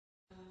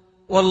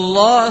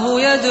والله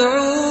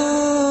يدعو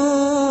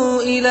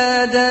إلى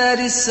دار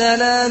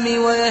السلام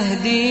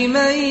ويهدي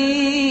من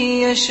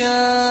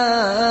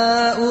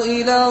يشاء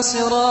إلى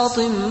صراط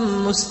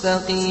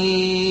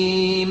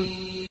مستقيم.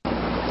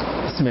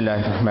 بسم الله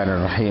الرحمن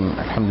الرحيم.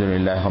 الحمد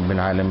لله رب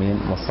العالمين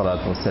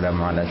والصلاة والسلام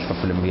على أشرف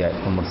الأنبياء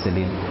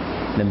والمرسلين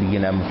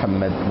نبينا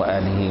محمد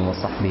وآله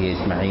وصحبه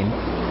أجمعين.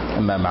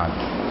 أما بعد،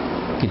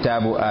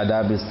 كتاب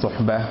آداب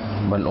الصحبة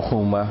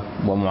والأخوة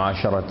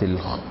ومعاشرة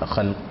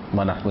الخلق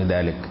ونحو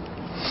ذلك.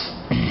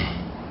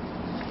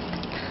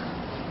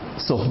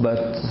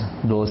 صحبت،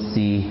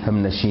 دوستی، ہم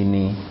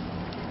نشینی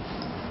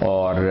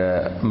اور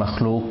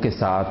مخلوق کے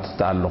ساتھ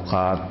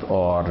تعلقات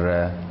اور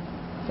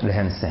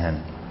رہن سہن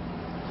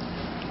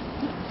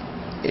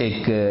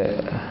ایک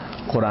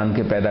قرآن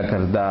کے پیدا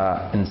کردہ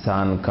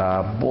انسان کا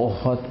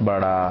بہت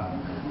بڑا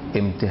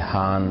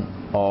امتحان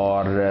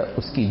اور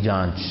اس کی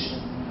جانچ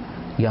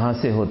یہاں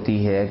سے ہوتی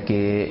ہے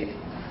کہ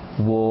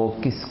وہ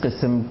کس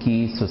قسم کی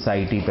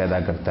سوسائٹی پیدا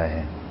کرتا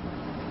ہے،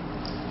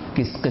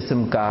 کس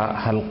قسم کا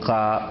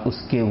حلقہ اس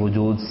کے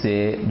وجود سے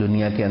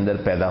دنیا کے اندر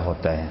پیدا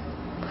ہوتا ہے.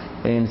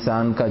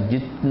 انسان کا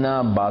جتنا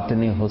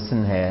باطنی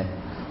حسن ہے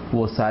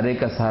وہ سارے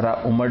کا سارا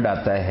امڈ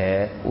آتا ہے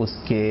اس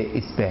کے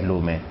اس پہلو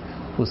میں،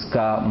 اس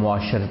کا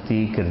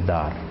معاشرتی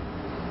کردار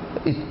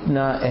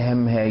اتنا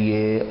اہم ہے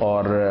یہ.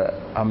 اور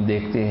ہم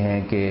دیکھتے ہیں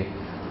کہ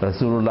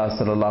رسول اللہ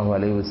صلی اللہ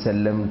علیہ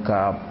وسلم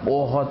کا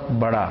بہت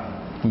بڑا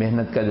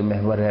محنت کا جو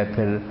محور ہے،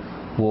 پھر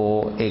وہ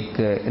ایک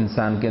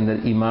انسان کے اندر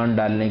ایمان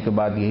ڈالنے کے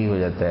بعد یہی ہو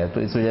جاتا ہے. تو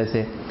اس وجہ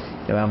سے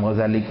امام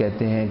غزالی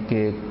کہتے ہیں کہ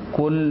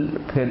کل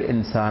پھر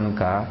انسان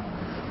کا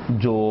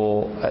جو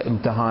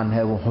امتحان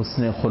ہے وہ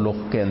حسن خلق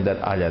کے اندر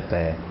آ جاتا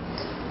ہے،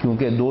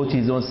 کیونکہ دو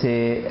چیزوں سے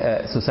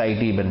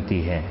سوسائٹی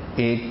بنتی ہے،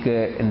 ایک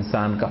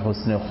انسان کا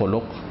حسن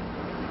خلق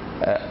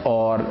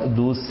اور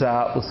دوسرا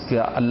اس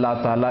کا اللہ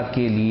تعالیٰ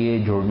کے لیے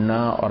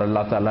جڑنا اور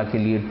اللہ تعالیٰ کے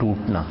لیے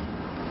ٹوٹنا،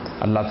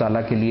 اللہ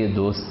تعالیٰ کے لیے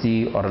دوستی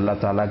اور اللہ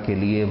تعالیٰ کے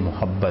لیے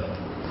محبت.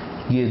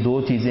 یہ دو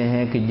چیزیں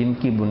ہیں کہ جن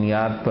کی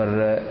بنیاد پر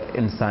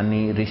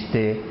انسانی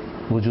رشتے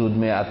وجود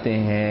میں آتے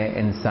ہیں،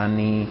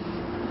 انسانی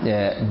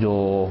جو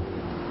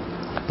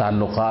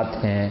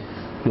تعلقات ہیں،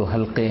 جو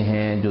حلقے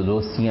ہیں، جو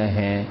دوستیاں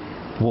ہیں،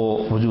 وہ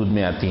وجود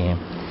میں آتی ہیں.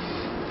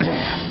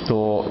 تو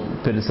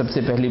پھر سب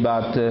سے پہلی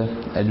بات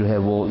جو ہے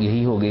وہ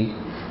یہی ہو گئی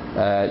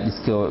جس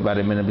کے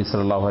بارے میں نبی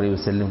صلی اللہ علیہ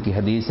وسلم کی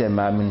حدیث ہے،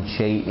 ما من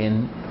شیء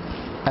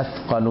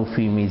اثقل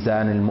فی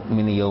میزان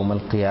المؤمن یوم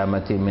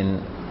القیامت من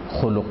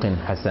خلق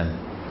حسن.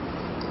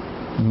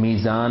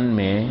 میزان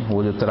میں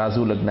وہ جو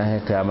ترازو لگنا ہے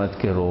قیامت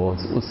کے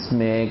روز، اس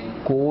میں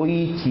کوئی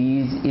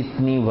چیز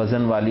اتنی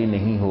وزن والی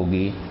نہیں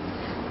ہوگی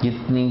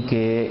جتنی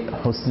کہ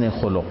حسن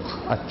خلق،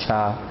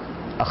 اچھا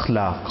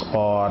اخلاق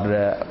اور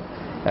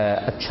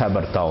اچھا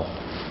برتاؤ.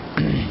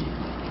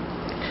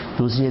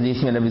 دوسری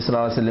حدیث میں نبی صلی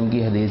اللہ علیہ وسلم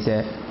کی حدیث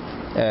ہے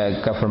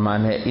کا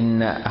فرمان ہے،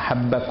 ان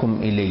احبکم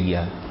الی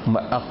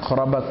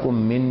واقربکم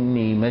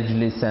منی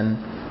مجلسا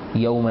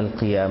یوم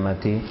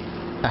القیامت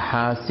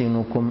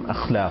احاسنکم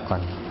اخلاقا.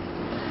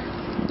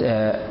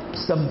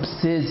 سب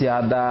سے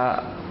زیادہ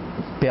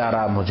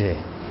پیارا مجھے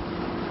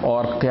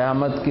اور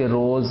قیامت کے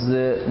روز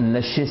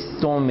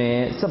نشستوں میں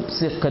سب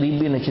سے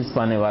قریبی نشست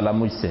پانے والا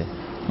مجھ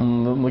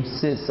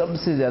سے سب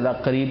سے زیادہ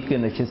قریب کے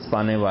نشست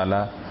پانے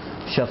والا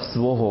شخص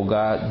وہ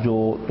ہوگا جو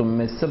تم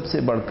میں سب سے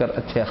بڑھ کر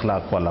اچھے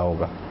اخلاق والا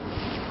ہوگا.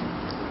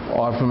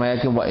 اور فرمایا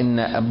کہ وَإِنَّ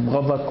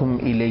أَبْغَضَكُمْ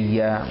إِلَيَّ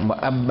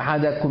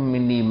وَأَبْعَدَكُمْ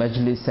مِنِّي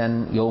مَجْلِسًا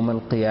يَوْمَ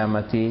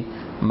الْقِيَامَةِ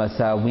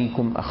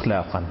مَسَاوِيكُمْ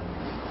أَخْلَاقًا.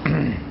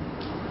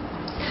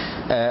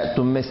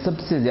 تم میں سب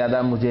سے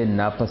زیادہ مجھے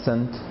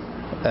ناپسند،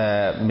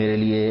 میرے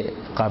لیے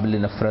قابل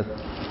نفرت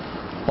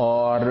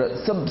اور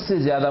سب سے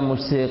زیادہ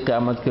مجھ سے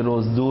قیامت کے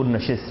روز دور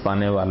نشست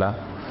پانے والا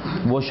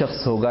وہ شخص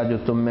ہوگا جو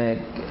تم میں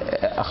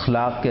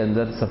اخلاق کے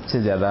اندر سب سے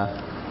زیادہ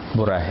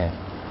برا ہے.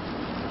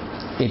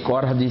 ایک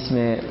اور حدیث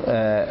میں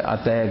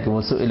آتا ہے کہ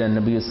وسئل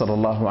النبی صلی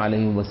اللہ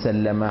علیہ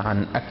وسلم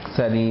عن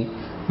اکثر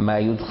ما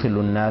يدخل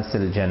الناس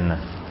الجنہ.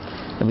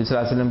 نبی صلی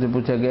اللہ علیہ وسلم سے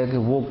پوچھا گیا کہ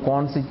وہ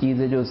کون سی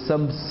چیز ہے جو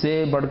سب سے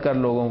بڑھ کر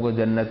لوگوں کو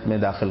جنت میں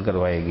داخل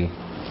کروائے گی.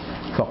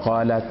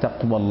 فقال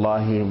تقوی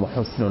اللہ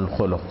وحسن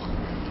الخلق.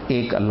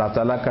 ایک اللہ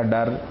تعالیٰ کا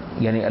ڈر،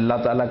 یعنی اللہ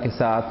تعالیٰ کے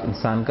ساتھ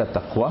انسان کا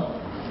تقوی،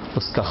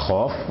 اس کا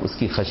خوف، اس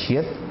کی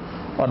خشیت،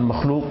 اور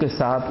مخلوق کے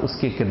ساتھ اس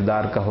کے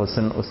کردار کا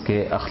حسن، اس کے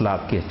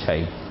اخلاق کی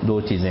اچھائی. دو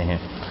چیزیں ہیں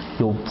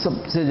جو سب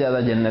سے زیادہ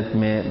جنت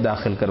میں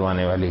داخل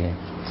کروانے والی ہیں.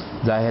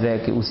 ظاہر ہے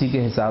کہ اسی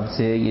کے حساب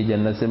سے یہ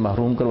جنت سے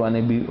محروم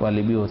کروانے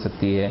والی بھی ہو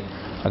سکتی ہے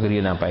اگر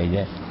یہ نہ پائی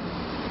جائے.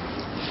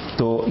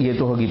 تو یہ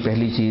تو ہوگی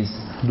پہلی چیز.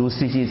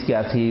 دوسری چیز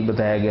کیا تھی؟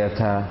 بتایا گیا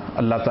تھا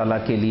اللہ تعالیٰ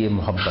کے لیے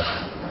محبت،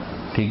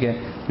 ٹھیک ہے،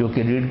 جو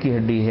کہ ریڑھ کی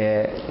ہڈی ہے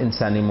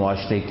انسانی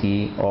معاشرے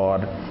کی اور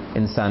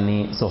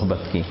انسانی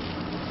صحبت کی.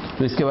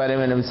 تو اس کے بارے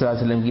میں نبی صلی اللہ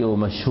علیہ وسلم کی وہ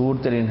مشہور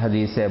ترین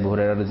حدیث ہے ابو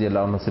ہریرہ رضی اللہ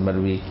عنہ سے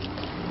مروی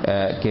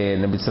کہ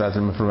نبی صلی اللہ علیہ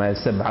وسلم نے فرمایا،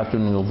 سبعۃ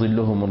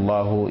یظلھم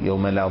اللہ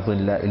یوم لا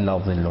ظل الا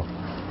ظلہ.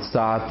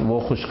 7 وہ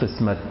خوش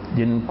قسمت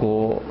جن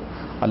کو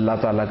اللہ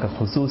تعالیٰ کا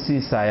خصوصی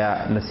سایہ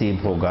نصیب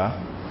ہوگا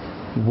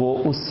وہ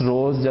اس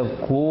روز جب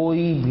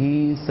کوئی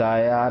بھی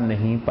سایہ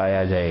نہیں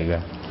پایا جائے گا.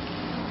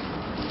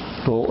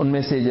 تو ان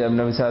میں سے جب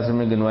نبی صلی اللہ علیہ وسلم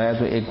نے گنوایا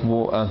تو ایک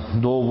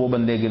دو وہ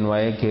بندے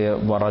گنوائے کہ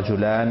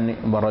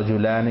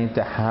ورجلان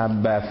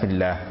تحابا فی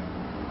اللہ،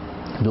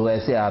 دو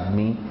ایسے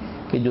آدمی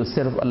کہ جو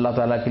صرف اللہ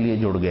تعالیٰ کے لیے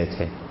جڑ گئے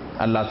تھے،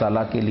 اللہ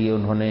تعالیٰ کے لیے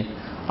انہوں نے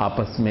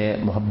آپس میں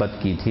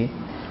محبت کی تھی.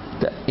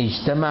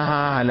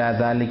 اجتمعا علی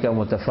ذلک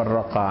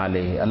متفرقا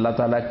علیہ، اللہ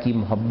تعالیٰ کی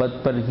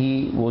محبت پر ہی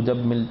وہ جب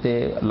ملتے،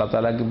 اللہ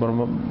تعالیٰ کی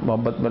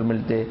محبت پر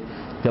ملتے،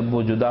 جب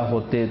وہ جدا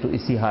ہوتے تو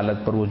اسی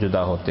حالت پر وہ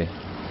جدا ہوتے.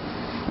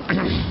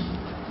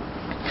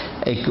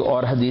 ایک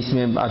اور حدیث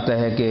میں آتا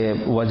ہے کہ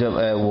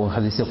وہ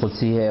حدیث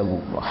قدسی ہے،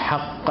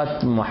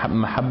 حقت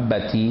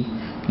محبتی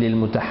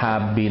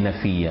للمتحابین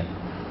فی،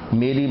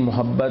 میری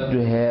محبت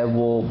جو ہے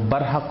وہ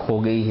برحق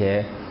ہو گئی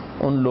ہے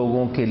ان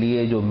لوگوں کے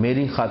لیے جو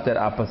میری خاطر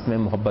آپس میں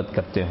محبت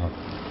کرتے ہوں.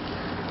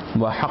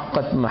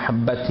 وحقت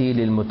محبتی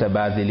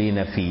للمتبادلین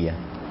فی،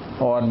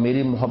 اور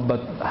میری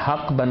محبت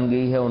حق بن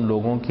گئی ہے ان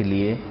لوگوں کے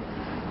لیے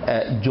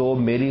جو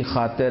میری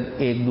خاطر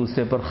ایک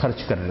دوسرے پر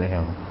خرچ کر رہے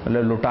ہوں،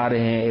 مطلب لٹا رہے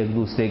ہیں ایک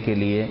دوسرے کے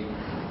لیے.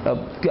 اب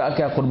کیا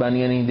کیا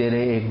قربانیاں نہیں دے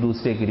رہے ایک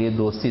دوسرے کے لیے.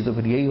 دوستی تو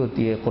پھر یہی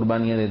ہوتی ہے،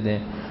 قربانیاں دیتے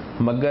ہیں،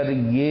 مگر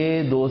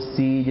یہ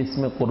دوستی جس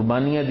میں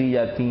قربانیاں دی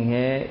جاتی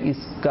ہیں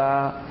اس کا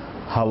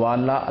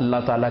حوالہ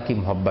اللہ تعالیٰ کی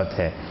محبت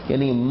ہے.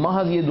 یعنی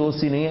محض یہ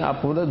دوستی نہیں ہے.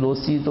 آپ کو پتہ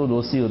دوستی تو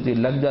دوستی ہوتی ہے،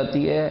 لگ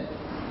جاتی ہے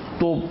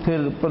تو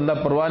پھر بندہ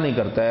پرواہ نہیں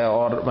کرتا ہے.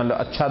 اور مطلب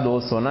اچھا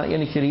دوست ہونا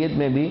یعنی شریعت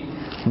میں بھی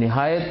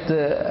نہایت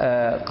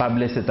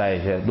قابل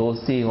ستائش ہے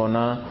دوستی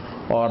ہونا،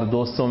 اور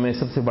دوستوں میں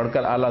سب سے بڑھ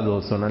کر اعلیٰ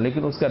دوست ہونا.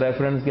 لیکن اس کا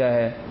ریفرنس کیا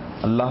ہے؟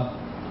 اللہ.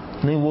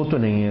 نہیں وہ تو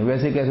نہیں ہے،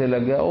 ویسے کیسے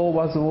لگ گیا؟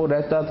 بس وہ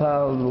رہتا تھا،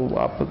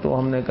 آپ تو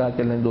ہم نے کہا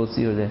چلیں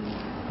دوستی ہو جائے،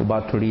 وہ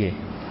بات تھوڑی ہے.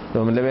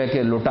 تو مطلب ہے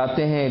کہ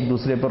لٹاتے ہیں ایک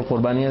دوسرے پر،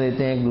 قربانیاں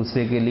دیتے ہیں ایک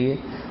دوسرے کے لیے،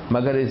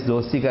 مگر اس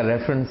دوستی کا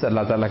ریفرنس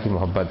اللہ تعالیٰ کی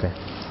محبت ہے.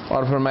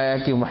 اور فرمایا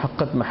کہ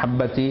محقت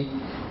محبتی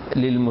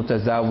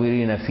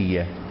للمتزاورین فی،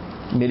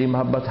 میری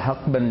محبت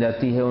حق بن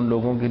جاتی ہے ان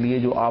لوگوں کے لیے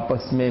جو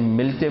آپس میں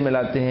ملتے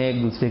ملاتے ہیں،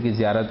 ایک دوسرے کی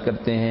زیارت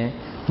کرتے ہیں،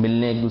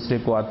 ملنے ایک دوسرے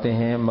کو آتے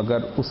ہیں، مگر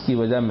اس کی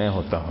وجہ میں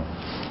ہوتا ہوں.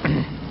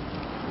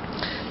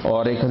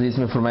 اور ایک حدیث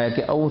میں فرمایا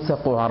کہ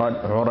اوثق عر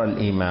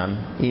الایمان،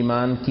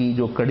 ایمان کی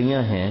جو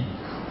کڑیاں ہیں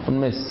ان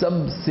میں سب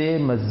سے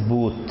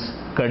مضبوط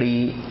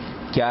کڑی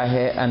کیا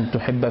ہے؟ ان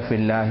تحب فی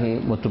اللہ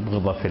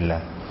وتبغض فی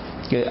اللہ،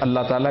 کہ اللہ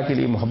تعالیٰ کے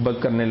لیے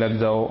محبت کرنے لگ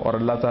جاؤ اور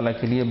اللہ تعالیٰ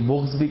کے لیے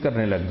بغض بھی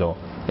کرنے لگ جاؤ،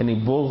 یعنی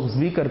بغض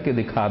بھی کر کے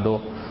دکھا دو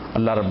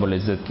اللہ رب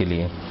العزت کے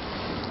لیے.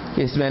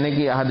 اس معنی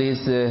کی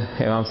احادیث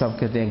امام صاحب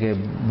کہتے ہیں کہ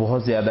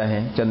بہت زیادہ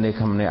ہیں، چند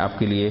ایک ہم نے آپ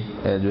کے لیے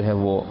جو ہے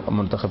وہ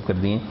منتخب کر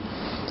دی.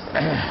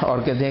 اور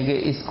کہتے ہیں کہ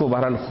اس کو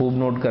بہرحال خوب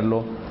نوٹ کر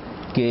لو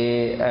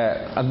کہ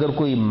اگر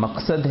کوئی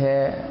مقصد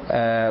ہے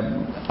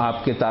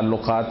آپ کے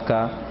تعلقات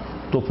کا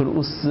تو پھر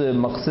اس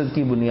مقصد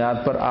کی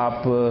بنیاد پر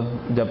آپ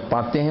جب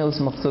پاتے ہیں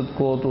اس مقصد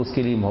کو تو اس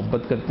کے لیے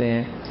محبت کرتے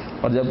ہیں،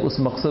 اور جب اس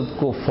مقصد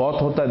کو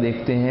فوت ہوتا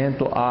دیکھتے ہیں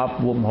تو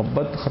آپ وہ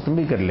محبت ختم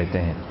بھی کر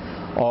لیتے ہیں،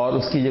 اور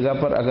اس کی جگہ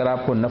پر اگر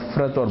آپ کو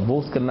نفرت اور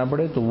بغض کرنا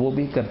پڑے تو وہ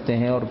بھی کرتے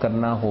ہیں اور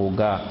کرنا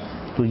ہوگا.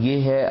 تو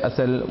یہ ہے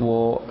اصل وہ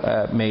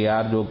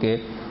معیار جو کہ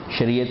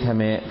شریعت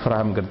ہمیں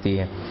فراہم کرتی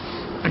ہے.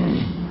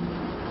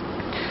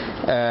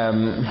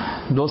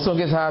 دوستوں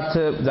کے ساتھ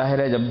ظاہر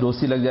ہے جب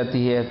دوستی لگ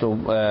جاتی ہے تو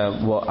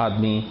وہ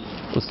آدمی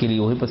اس کے لیے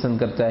وہی پسند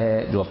کرتا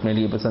ہے جو اپنے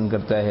لیے پسند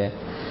کرتا ہے.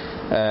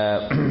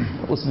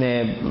 اس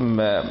میں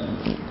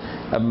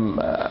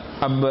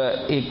اب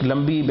ایک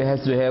لمبی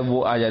بحث جو ہے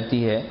وہ آ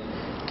جاتی ہے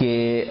کہ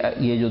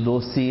یہ جو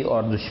دوستی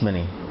اور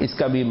دشمنی، اس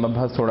کا بھی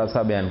مبحث تھوڑا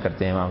سا بیان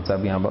کرتے ہیں امام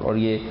صاحب یہاں پر، اور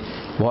یہ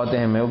بہت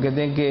اہم ہے. وہ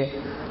کہتے ہیں کہ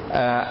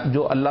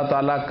جو اللہ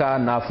تعالیٰ کا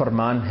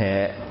نافرمان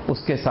ہے اس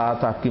کے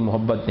ساتھ آپ کی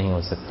محبت نہیں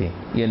ہو سکتی،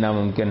 یہ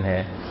ناممکن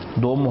ہے.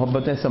 دو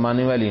محبتیں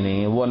سمانے والی نہیں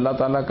ہیں. وہ اللہ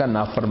تعالیٰ کا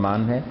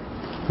نافرمان ہے،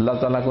 اللہ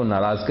تعالیٰ کو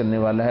ناراض کرنے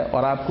والا ہے،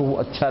 اور آپ کو وہ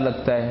اچھا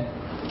لگتا ہے،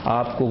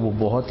 آپ کو وہ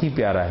بہت ہی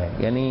پیارا ہے.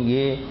 یعنی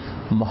یہ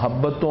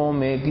محبتوں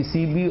میں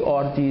کسی بھی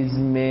اور چیز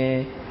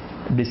میں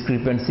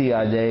ڈسکریپنسی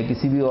آ جائے،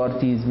 کسی بھی اور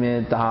چیز میں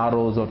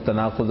تعارض اور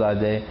تناقض آ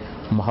جائے،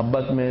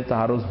 محبت میں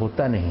تعارض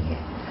ہوتا نہیں ہے.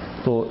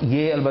 تو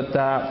یہ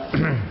البتہ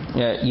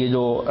یہ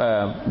جو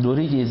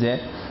دوسری چیز ہے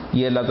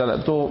یہ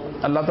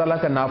اللہ تعالیٰ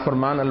کا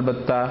نافرمان،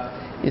 البتہ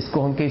اس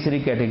کو ہم کئی ساری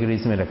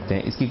کیٹیگریز میں رکھتے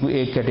ہیں، اس کی کوئی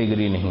ایک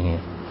کیٹیگری نہیں ہے،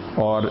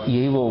 اور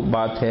یہی وہ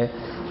بات ہے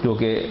جو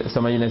کہ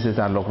سمجھنے سے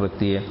تعلق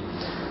رکھتی ہے.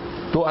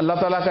 تو اللہ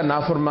تعالیٰ کا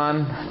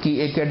نافرمان کی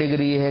ایک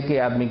کیٹیگری یہ ہے کہ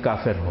آدمی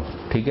کافر ہو.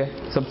 ٹھیک ہے،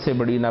 سب سے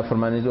بڑی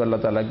نافرمانی تو اللہ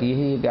تعالیٰ کی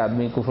یہی ہے کہ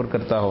آدمی کفر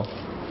کرتا ہو.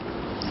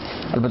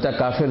 البتہ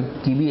کافر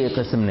کی بھی ایک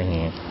قسم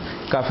نہیں ہے.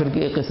 کافر کی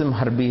ایک قسم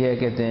حربی ہے،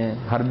 کہتے ہیں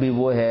حربی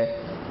وہ ہے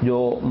جو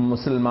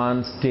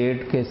مسلمان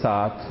سٹیٹ کے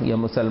ساتھ یا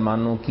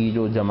مسلمانوں کی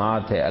جو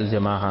جماعت ہے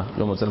الجماعہ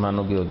جو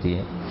مسلمانوں کی ہوتی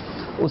ہے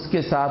اس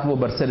کے ساتھ وہ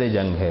برسر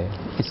جنگ ہے.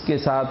 اس کے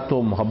ساتھ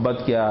تو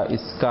محبت کیا،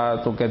 اس کا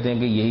تو کہتے ہیں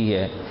کہ یہی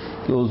ہے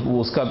کہ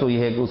اس کا تو یہ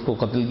ہے کہ اس کو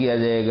قتل کیا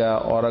جائے گا،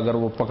 اور اگر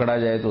وہ پکڑا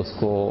جائے تو اس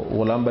کو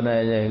غلام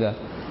بنایا جائے گا.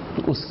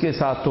 تو اس کے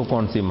ساتھ تو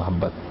کون سی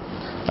محبت.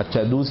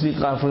 اچھا، دوسری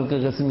کافر کی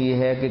قسم یہ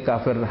ہے کہ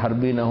کافر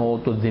حربی نہ ہو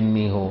تو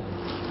ذمی ہو.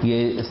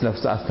 یہ اس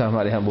لفظ کا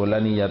ہمارے ہاں بولا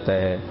نہیں جاتا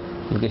ہے،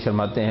 بلکہ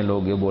شرماتے ہیں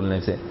لوگ یہ بولنے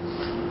سے.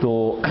 تو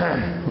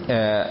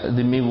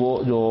ذمی وہ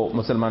جو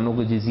مسلمانوں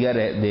کو جزیہ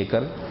دے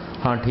کر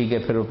ہاں ٹھیک ہے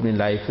پھر اپنی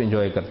لائف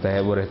انجوائے کرتا ہے،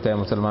 وہ رہتا ہے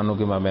مسلمانوں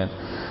کے مابین.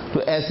 تو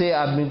ایسے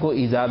آدمی کو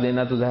ایذا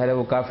دینا تو ظاہر ہے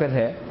وہ کافر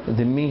ہے،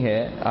 ذمی ہے،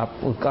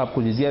 آپ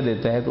کو جزیہ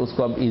دیتا ہے، تو اس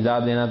کو اب ایذا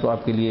دینا تو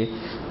آپ کے لیے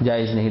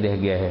جائز نہیں رہ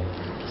گیا ہے،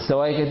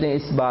 سوائے کہتے ہیں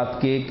اس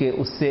بات کے کہ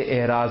اس سے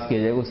اعراض کیا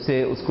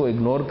جائے، اس کو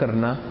اگنور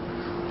کرنا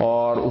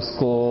اور اس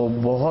کو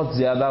بہت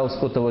زیادہ اس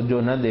کو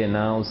توجہ نہ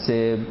دینا، اس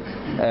سے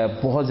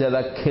بہت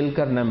زیادہ کھل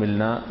کر نہ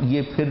ملنا،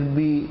 یہ پھر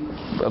بھی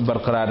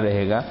برقرار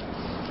رہے گا.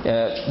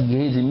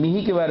 یہی ذمی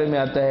ہی کے بارے میں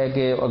آتا ہے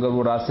کہ اگر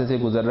وہ راستے سے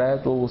گزر رہا ہے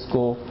تو اس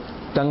کو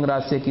تنگ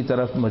راستے کی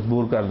طرف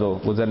مجبور کر دو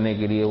گزرنے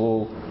کے لیے. وہ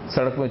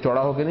سڑک میں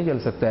چوڑا ہو کے نہیں چل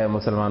سکتا ہے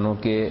مسلمانوں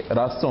کے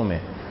راستوں میں،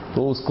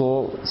 تو اس کو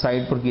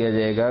سائڈ پر کیا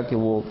جائے گا کہ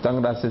وہ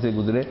تنگ راستے سے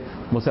گزرے،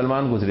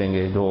 مسلمان گزریں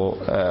گے جو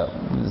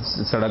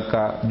سڑک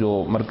کا جو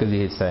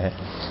مرکزی حصہ ہے.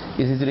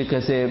 اسی طریقے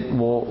سے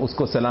وہ اس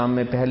کو سلام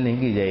میں پہل نہیں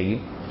کی جائے گی،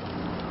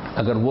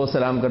 اگر وہ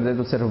سلام کر دے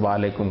تو صرف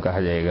وعلیکم کہا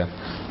جائے گا.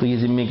 تو یہ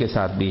ذمی کے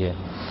ساتھ بھی ہے.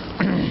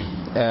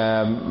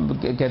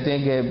 کہتے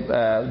ہیں کہ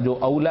جو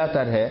اولا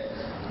تر ہے،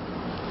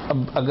 اب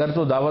اگر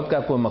تو دعوت کا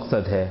کوئی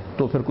مقصد ہے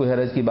تو پھر کوئی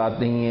حرج کی بات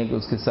نہیں ہے کہ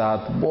اس کے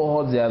ساتھ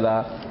بہت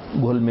زیادہ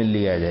گھل مل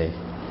لیا جائے،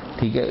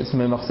 ٹھیک ہے. اس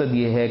میں مقصد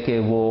یہ ہے کہ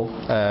وہ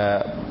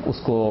اس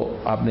کو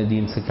آپ نے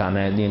دین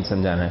سکھانا ہے، دین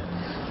سمجھانا ہے.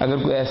 اگر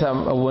کوئی ایسا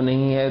وہ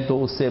نہیں ہے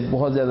تو اس سے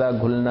بہت زیادہ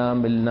گھلنا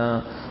ملنا،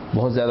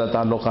 بہت زیادہ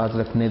تعلقات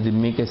رکھنے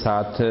ذمی کے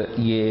ساتھ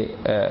یہ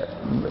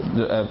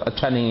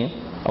اچھا نہیں ہے،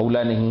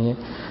 اولا نہیں ہے.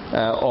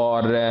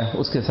 اور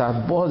اس کے ساتھ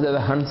بہت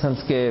زیادہ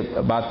ہنس کے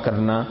بات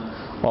کرنا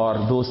اور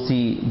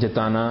دوستی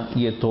جتانا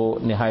یہ تو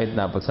نہایت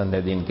ناپسند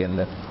ہے دین کے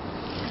اندر.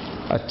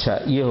 اچھا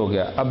یہ ہو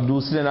گیا. اب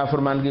دوسرے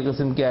نافرمان کی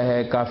قسم کیا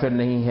ہے؟ کافر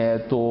نہیں ہے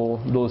تو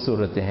دو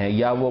صورتیں ہیں،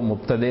 یا وہ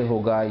مبتدع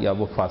ہوگا یا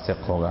وہ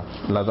فاسق ہوگا.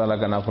 اللہ تعالیٰ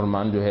کا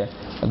نافرمان جو ہے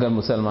اگر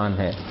مسلمان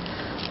ہے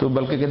تو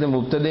بلکہ کہتے ہیں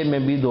مبتدع میں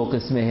بھی دو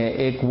قسمیں ہیں.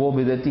 ایک وہ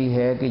بدعتی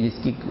ہے کہ جس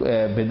کی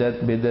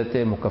بدعت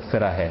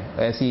مکفرہ ہے،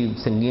 ایسی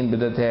سنگین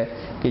بدعت ہے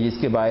کہ جس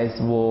کے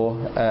باعث وہ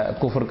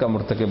کفر کا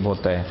مرتکب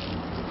ہوتا ہے.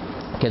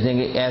 کہتے ہیں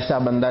کہ ایسا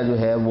بندہ جو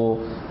ہے وہ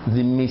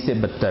ذمی سے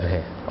بدتر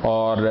ہے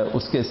اور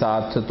اس کے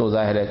ساتھ تو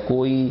ظاہر ہے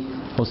کوئی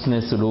حسن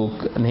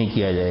سلوک نہیں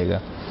کیا جائے گا،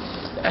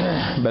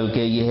 بلکہ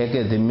یہ ہے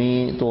کہ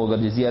ذمی تو اگر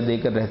جزیہ دے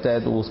کر رہتا ہے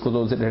تو اس کو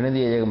تو اسے رہنے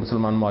دیا جائے گا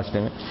مسلمان معاشرے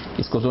میں،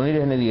 اس کو تو نہیں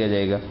رہنے دیا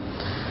جائے گا.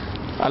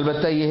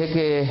 البتہ یہ ہے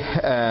کہ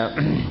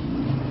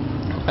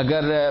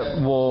اگر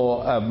وہ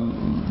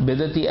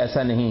بدعتی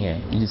ایسا نہیں ہے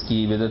جس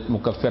کی بدعت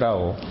مکفرہ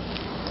ہو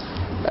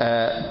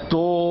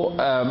تو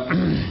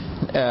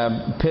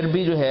پھر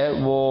بھی جو ہے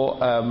وہ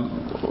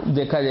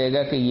دیکھا جائے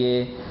گا کہ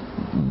یہ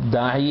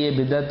داعی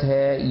بدعت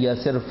ہے یا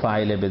صرف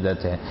فاعل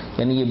بدعت ہے،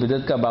 یعنی یہ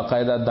بدعت کا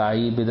باقاعدہ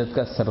داعی، بدعت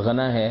کا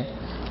سرغنہ ہے،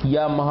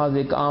 یا محض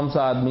ایک عام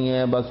سا آدمی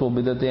ہے بس وہ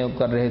بدعتیں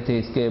کر رہے تھے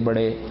اس کے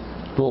بڑے،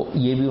 تو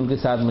یہ بھی ان کے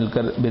ساتھ مل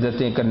کر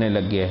بدعتیں کرنے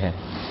لگ گئے ہیں.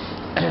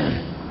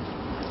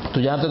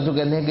 تو جہاں تک تو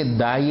کہتے ہیں کہ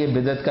داعی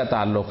بدعت کا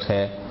تعلق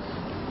ہے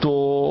تو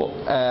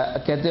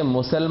کہتے ہیں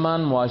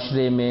مسلمان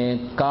معاشرے میں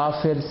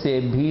کافر سے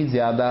بھی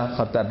زیادہ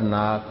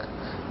خطرناک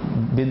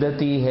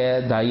بدعتی ہے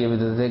داعی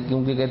بدعت ہے،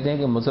 کیونکہ کہتے ہیں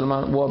کہ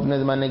مسلمان، وہ اپنے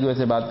زمانے کی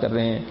ویسے بات کر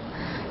رہے ہیں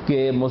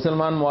کہ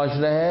مسلمان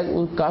معاشرہ ہے،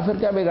 کافر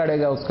کیا بگاڑے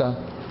گا اس کا،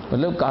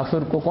 مطلب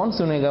کافر کو کون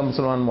سنے گا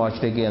مسلمان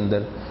معاشرے کے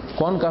اندر،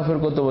 کون کافر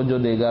کو توجہ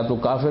دے گا. تو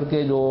کافر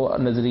کے جو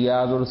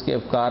نظریات اور اس کے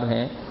افکار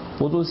ہیں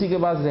وہ تو اسی کے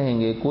پاس رہیں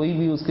گے، کوئی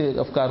بھی اس کے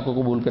افکار کو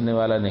قبول کرنے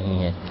والا نہیں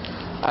ہے.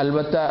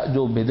 البتہ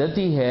جو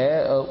بدعتی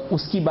ہے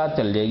اس کی بات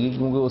چل جائے گی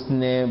کیونکہ اس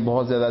نے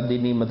بہت زیادہ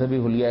دینی مذہبی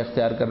حلیہ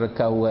اختیار کر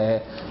رکھا ہوا ہے،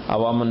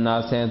 عوام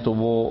الناس ہیں تو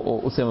وہ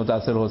اس سے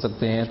متاثر ہو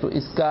سکتے ہیں. تو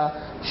اس کا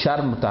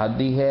شر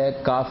متعدی ہے،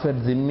 کافر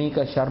ذمی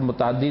کا شر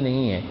متعدی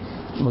نہیں ہے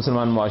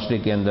مسلمان معاشرے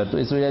کے اندر. تو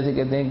اس وجہ سے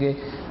کہتے ہیں کہ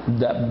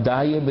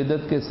داعی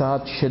بدعت کے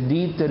ساتھ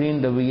شدید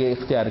ترین رویے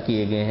اختیار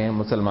کیے گئے ہیں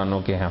مسلمانوں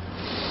کے ہاں.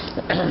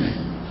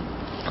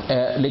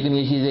 لیکن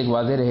یہ چیز ایک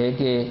واضح رہے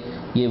کہ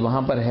یہ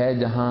وہاں پر ہے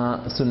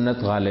جہاں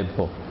سنت غالب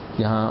ہو،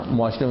 جہاں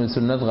معاشرے میں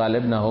سنت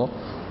غالب نہ ہو،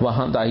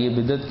 وہاں داعی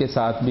بدعت کے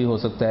ساتھ بھی ہو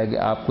سکتا ہے کہ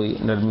آپ کوئی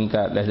نرمی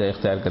کا لہجہ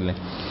اختیار کر لیں.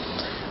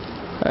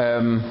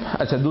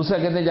 اچھا دوسرا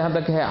کہتے ہیں جہاں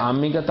تک ہے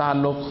عامی کا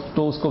تعلق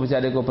تو اس کو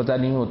بیچارے کو پتہ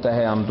نہیں ہوتا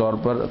ہے عام طور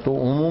پر. تو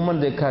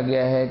عموماً دیکھا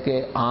گیا ہے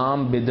کہ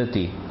عام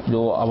بدعتی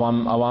جو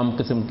عوام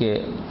قسم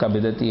کا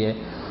بدعتی ہے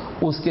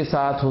اس کے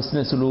ساتھ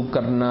حسن سلوک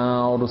کرنا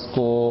اور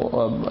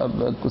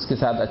اس کے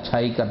ساتھ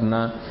اچھائی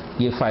کرنا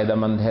یہ فائدہ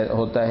مند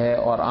ہوتا ہے.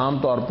 اور عام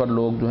طور پر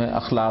لوگ جو ہیں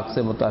اخلاق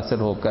سے متاثر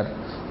ہو کر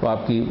وہ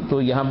آپ کی،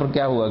 تو یہاں پر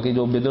کیا ہوا کہ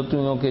جو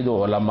بدعتیوں کے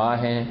جو علماء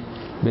ہیں،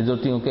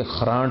 بدعتیوں کے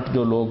خرانٹ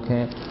جو لوگ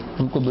ہیں،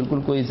 ان کو بالکل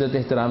کوئی عزت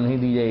احترام نہیں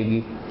دی جائے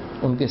گی،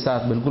 ان کے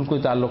ساتھ بالکل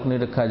کوئی تعلق نہیں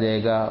رکھا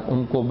جائے گا،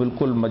 ان کو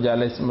بالکل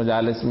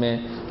مجالس میں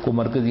کوئی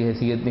مرکزی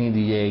حیثیت نہیں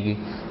دی جائے گی.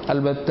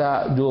 البتہ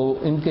جو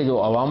ان کے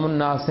جو عوام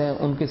الناس ہیں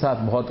ان کے ساتھ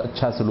بہت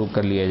اچھا سلوک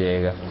کر لیا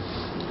جائے گا.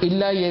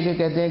 الا یہ کہ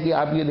کہتے ہیں کہ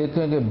آپ یہ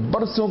دیکھیں کہ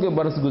برسوں کے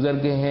برس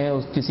گزر گئے ہیں،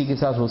 کسی کے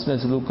ساتھ حسن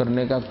سلوک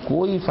کرنے کا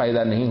کوئی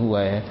فائدہ نہیں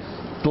ہوا ہے،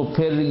 تو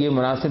پھر یہ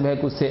مناسب ہے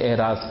کہ اس سے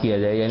اعراض کیا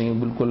جائے، یعنی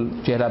بالکل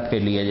چہرہ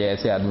پھیر لیا جائے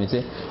ایسے آدمی سے،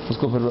 اس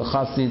کو پھر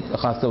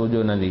خاص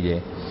توجہ نہ دی جائے۔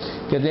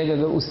 کہتے ہیں کہ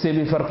اگر اس سے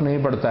بھی فرق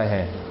نہیں پڑتا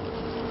ہے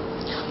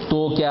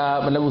تو کیا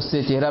مطلب اس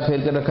سے چہرہ پھیر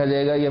کر رکھا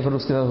جائے گا یا پھر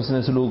اس کے ساتھ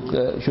حسن سلوک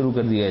شروع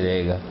کر دیا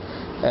جائے گا؟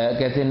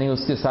 کہتے ہیں نہیں،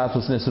 اس کے ساتھ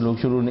حسن سلوک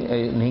شروع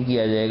نہیں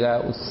کیا جائے گا،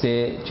 اس سے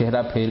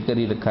چہرہ پھیر کر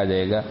ہی رکھا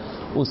جائے گا۔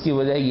 اس کی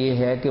وجہ یہ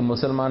ہے کہ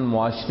مسلمان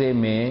معاشرے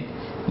میں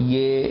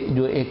یہ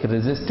جو ایک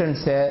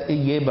ریزسٹنس ہے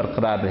یہ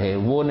برقرار رہے،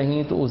 وہ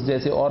نہیں تو اس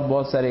جیسے اور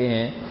بہت سارے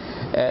ہیں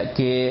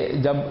کہ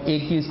جب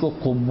ایک چیز کو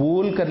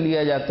قبول کر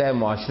لیا جاتا ہے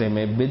معاشرے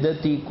میں،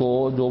 بدعتی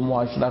کو جو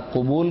معاشرہ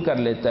قبول کر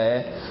لیتا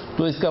ہے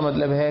تو اس کا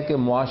مطلب ہے کہ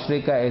معاشرے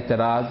کا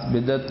اعتراض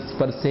بدعت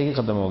پر سے ہی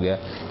ختم ہو گیا۔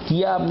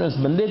 کیا آپ نے اس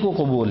بندے کو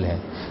قبول ہے،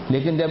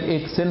 لیکن جب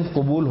ایک صنف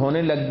قبول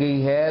ہونے لگ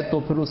گئی ہے تو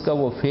پھر اس کا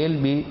وہ فعل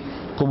بھی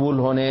قبول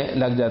ہونے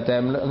لگ جاتا ہے۔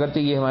 اگرچہ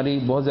یہ ہماری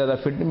بہت زیادہ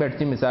فٹ نہیں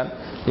بیٹھتی مثال،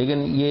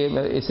 لیکن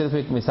یہ صرف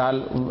ایک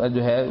مثال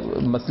جو ہے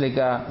مسئلے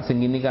کا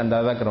سنگینی کا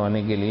اندازہ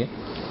کروانے کے لیے۔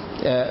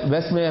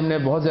 ویسٹ میں ہم نے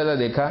بہت زیادہ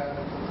دیکھا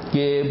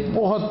کہ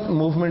بہت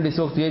موومنٹ اس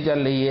وقت یہ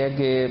چل رہی ہے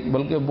کہ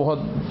بلکہ بہت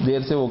دیر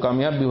سے وہ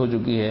کامیاب بھی ہو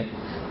چکی ہے،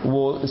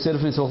 وہ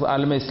صرف اس وقت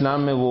عالم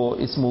اسلام میں وہ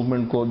اس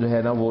موومنٹ کو جو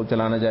ہے نا وہ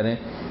چلانا چاہ رہے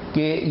ہیں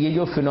کہ یہ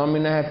جو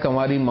فینومینا ہے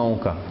کنواری ماؤں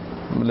کا،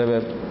 مطلب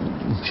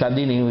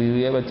شادی نہیں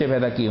ہوئی ہے، بچے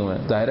پیدا کیے ہوئے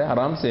ہیں ظاہر ہے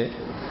حرام سے،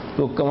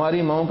 تو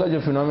کنواری ماؤں کا جو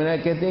فینومینا ہے،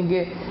 کہتے ہیں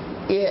کہ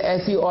یہ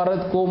ایسی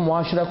عورت کو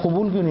معاشرہ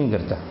قبول کیوں نہیں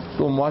کرتا؟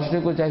 تو معاشرے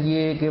کو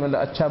چاہیے کہ مطلب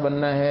اچھا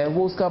بننا ہے،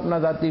 وہ اس کا اپنا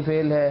ذاتی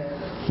فعل ہے،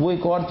 وہ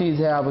ایک اور چیز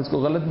ہے، آپ اس کو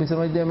غلط بھی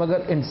سمجھتے ہیں، مگر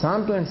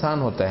انسان تو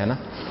انسان ہوتا ہے نا،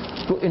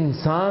 تو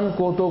انسان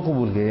کو تو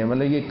قبول کیجیے۔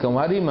 مطلب یہ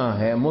کنواری ماں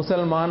ہے،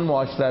 مسلمان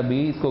معاشرہ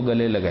بھی اس کو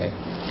گلے لگائے۔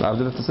 آپ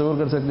ذرا تصور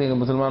کر سکتے ہیں کہ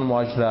مسلمان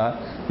معاشرہ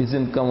اس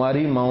دن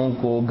کنواری ماؤں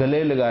کو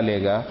گلے لگا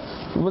لے گا،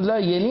 مطلب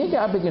یہ نہیں ہے کہ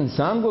آپ ایک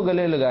انسان کو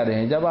گلے لگا رہے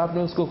ہیں، جب آپ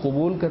نے اس کو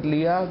قبول کر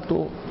لیا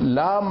تو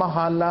لا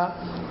محالہ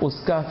اس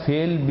کا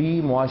فعل بھی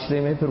معاشرے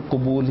میں پھر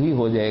قبول ہی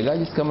ہو جائے گا،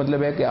 جس کا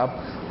مطلب ہے کہ آپ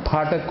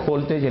پھاٹک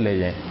کھولتے چلے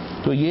جائیں۔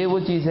 تو یہ وہ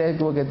چیز ہے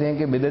کہ وہ کہتے ہیں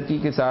کہ بدعتی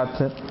کے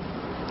ساتھ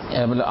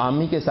مطلب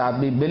عامی کے ساتھ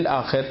بھی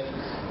بالآخر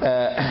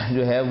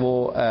جو ہے وہ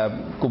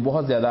کو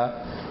بہت زیادہ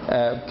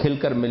کھل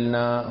کر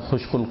ملنا،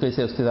 خوش خلقی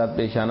سے اس کے ساتھ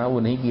پیش آنا وہ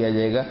نہیں کیا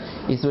جائے گا۔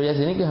 اس وجہ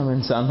سے نہیں کہ ہم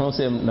انسانوں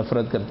سے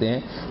نفرت کرتے ہیں،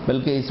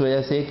 بلکہ اس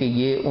وجہ سے کہ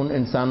یہ ان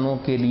انسانوں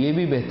کے لیے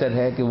بھی بہتر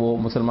ہے کہ وہ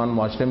مسلمان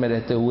معاشرے میں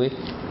رہتے ہوئے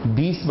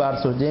 20 بار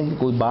سوچیں کہ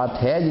کوئی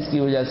بات ہے جس کی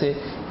وجہ سے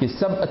یہ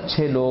سب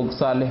اچھے لوگ،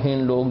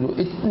 صالحین لوگ جو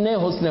اتنے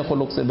حسن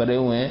خلق سے بھرے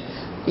ہوئے ہیں،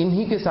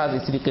 انہی کے ساتھ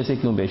اس طریقے سے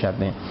کیوں پیش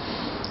آتے ہیں۔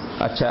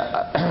 اچھا،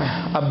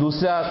 اب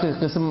دوسرا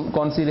قسم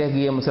کون سی رہ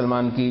گئی ہے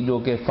مسلمان کی، جو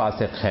کہ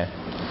فاسق ہے۔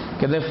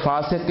 کہتے ہیں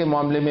فاسق کے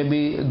معاملے میں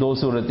بھی دو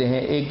صورتیں ہیں،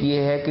 ایک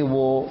یہ ہے کہ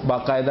وہ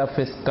باقاعدہ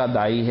فسق کا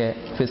داعی ہے،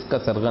 فسق کا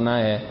سرغنہ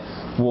ہے،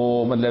 وہ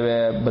مطلب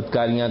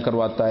بدکاریاں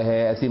کرواتا ہے،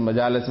 ایسی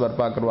مجالس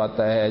برپا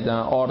کرواتا ہے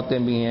جہاں عورتیں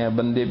بھی ہیں،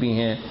 بندے بھی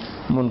ہیں،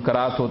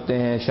 منکرات ہوتے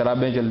ہیں،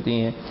 شرابیں چلتی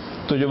ہیں۔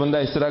 تو جو بندہ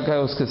اس طرح کا ہے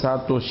اس کے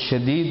ساتھ تو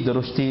شدید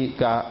درستی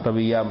کا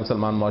رویہ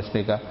مسلمان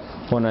معاشرے کا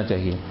ہونا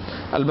چاہیے۔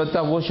 البتہ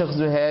وہ شخص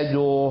جو ہے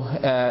جو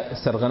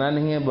سرغنہ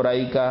نہیں ہے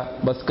برائی کا،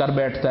 بس کر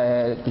بیٹھتا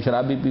ہے،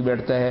 شرابی پی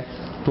بیٹھتا ہے،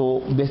 تو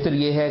بہتر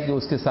یہ ہے کہ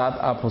اس کے ساتھ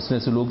آپ حسن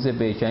سلوک سے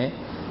پیش آئیں،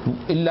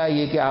 الا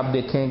یہ کہ آپ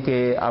دیکھیں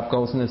کہ آپ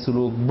کا حسن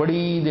سلوک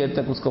بڑی دیر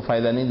تک اس کو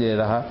فائدہ نہیں دے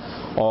رہا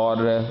اور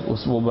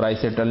وہ برائی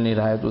سے ٹل نہیں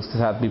رہا ہے، تو اس کے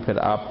ساتھ بھی پھر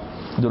آپ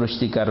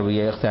درستی کا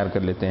رویہ اختیار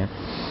کر لیتے ہیں۔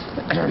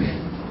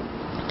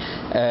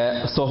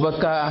 صحبت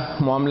کا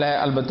معاملہ ہے،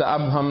 البتہ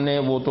اب ہم نے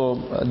وہ تو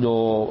جو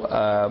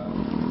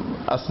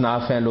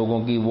اصناف ہیں لوگوں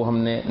کی وہ ہم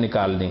نے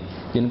نکال دیں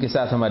جن کے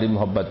ساتھ ہماری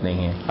محبت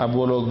نہیں ہے، اب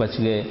وہ لوگ بچ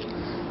گئے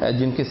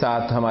جن کے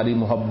ساتھ ہماری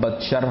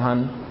محبت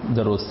شرحن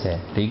درست ہے،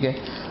 ٹھیک ہے۔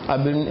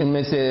 اب ان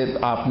میں سے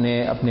آپ نے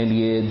اپنے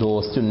لیے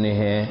دوست چننے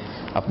ہیں،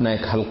 اپنا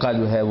ایک حلقہ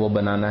جو ہے وہ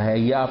بنانا ہے،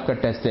 یہ آپ کا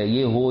ٹیسٹ ہے،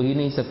 یہ ہو ہی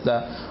نہیں سکتا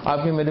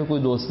آپ کے میرے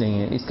کوئی دوست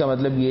نہیں ہے، اس کا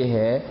مطلب یہ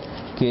ہے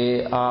کہ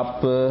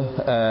آپ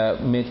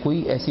میں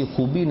کوئی ایسی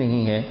خوبی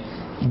نہیں ہے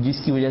جس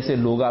کی وجہ سے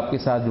لوگ آپ کے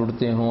ساتھ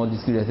جڑتے ہوں،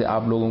 جس کی وجہ سے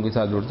آپ لوگوں کے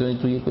ساتھ جڑتے ہوں،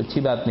 تو یہ کوئی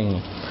اچھی بات نہیں ہے،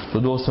 تو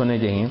دوست ہونے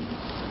چاہیے۔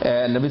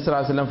 نبی صلی اللہ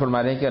علیہ وسلم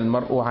فرما رہے ہیں کہ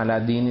المرء علی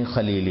دین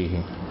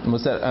خلیلہ،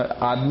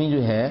 آدمی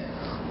جو ہے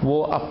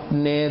وہ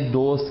اپنے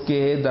دوست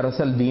کے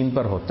دراصل دین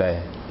پر ہوتا ہے،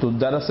 تو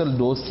دراصل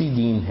دوستی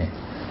دین ہے،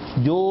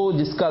 جو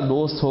جس کا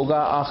دوست ہوگا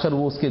آخر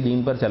وہ اس کے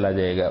دین پر چلا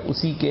جائے گا،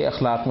 اسی کے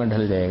اخلاق میں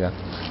ڈھل جائے گا۔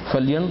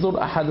 فَلْيَنْظُرْ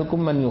أَحَدُكُمْ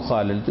مَنْ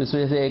يُخَالِلُ، تو اس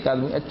وجہ سے ایک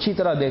آدمی اچھی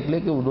طرح دیکھ لے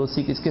کہ وہ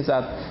دوستی کس کے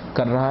ساتھ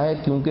کر رہا ہے،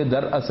 کیونکہ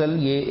دراصل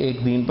یہ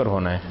ایک دین پر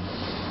ہونا ہے۔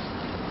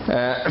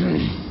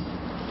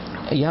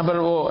 یہاں پر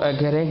وہ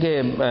کہہ رہے ہیں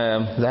کہ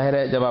ظاہر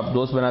ہے جب آپ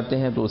دوست بناتے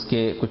ہیں تو اس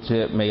کے کچھ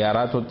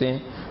معیارات ہوتے ہیں،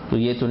 تو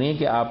یہ تو نہیں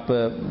کہ آپ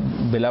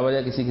بلا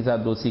وجہ کسی کے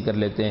ساتھ دوستی کر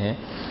لیتے ہیں،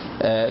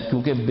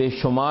 کیونکہ بے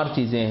شمار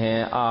چیزیں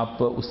ہیں،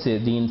 آپ اس سے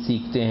دین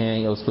سیکھتے ہیں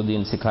یا اس کو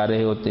دین سکھا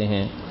رہے ہوتے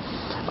ہیں،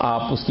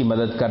 آپ اس کی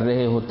مدد کر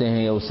رہے ہوتے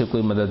ہیں یا اس سے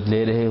کوئی مدد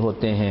لے رہے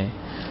ہوتے ہیں،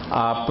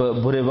 آپ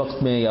برے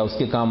وقت میں یا اس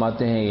کے کام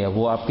آتے ہیں یا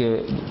وہ آپ کے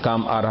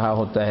کام آ رہا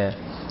ہوتا ہے۔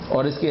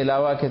 اور اس کے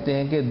علاوہ کہتے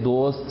ہیں کہ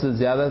دوست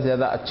زیادہ سے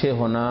زیادہ اچھے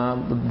ہونا،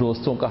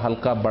 دوستوں کا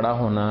حلقہ بڑا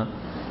ہونا،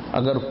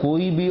 اگر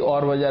کوئی بھی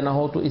اور وجہ نہ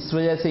ہو تو اس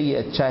وجہ سے یہ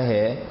اچھا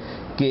ہے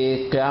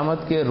کہ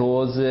قیامت کے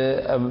روز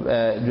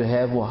جو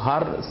ہے وہ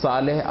ہر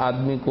صالح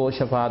آدمی کو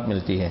شفاعت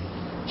ملتی ہے،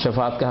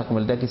 شفاعت کا حق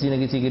ملتا ہے کسی نہ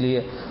کسی کے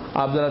لیے۔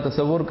 آپ ذرا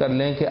تصور کر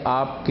لیں کہ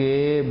آپ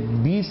کے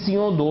 20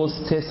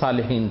 دوست تھے،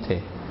 صالحین تھے،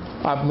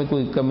 آپ میں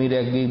کوئی کمی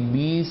رہ گئی،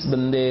 20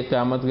 بندے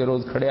قیامت کے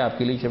روز کھڑے آپ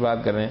کے لیے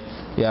شفاعت کر رہے ہیں،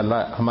 یا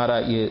اللہ ہمارا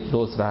یہ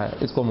دوست رہا ہے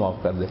اس کو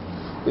معاف کر دے۔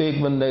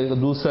 ایک بندہ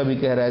دوسرا بھی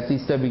کہہ رہا ہے،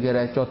 تیسرا بھی کہہ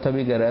رہا ہے، چوتھا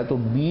بھی کہہ رہا ہے، تو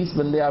 20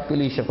 بندے آپ کے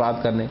لیے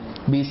شفاعت کرنے،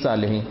 20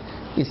 صالحین،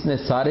 اس نے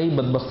سارے ہی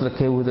بدبخت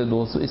رکھے ہوئے تھے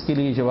دوست، اس کے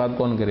لیے شفاعت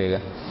کون کرے گا؟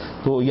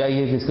 تو یا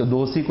یہ کہ اس کا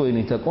دوست ہی کوئی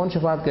نہیں تھا، کون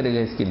شفاعت کرے گا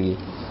اس کے لیے؟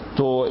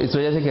 تو اس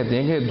وجہ سے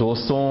کہتے ہیں کہ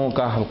دوستوں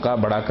کا حلقہ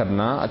بڑا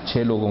کرنا،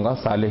 اچھے لوگوں کا،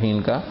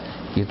 صالحین کا،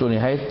 یہ تو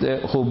نہایت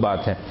خوب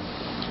بات ہے۔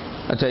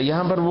 اچھا،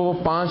 یہاں پر وہ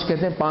 5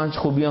 کہتے ہیں 5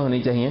 خوبیاں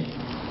ہونی چاہیے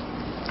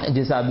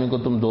جس آدمی کو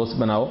تم دوست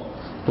بناؤ،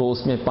 تو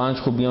اس میں 5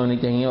 خوبیاں ہونی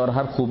چاہیے، اور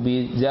ہر خوبی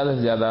زیادہ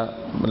سے زیادہ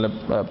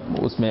مطلب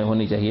اس میں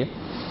ہونی چاہیے۔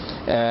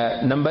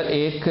 نمبر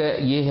 1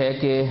 یہ ہے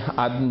کہ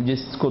آدمی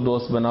جس کو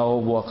دوست بناؤ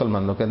وہ عقل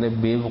مند ہو۔ کہتے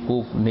ہیں بے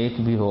وقوف نیک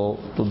بھی ہو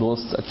تو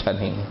دوست اچھا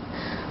نہیں ہے،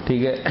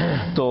 ٹھیک ہے؟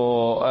 تو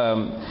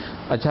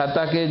اچھا،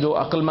 تاکہ جو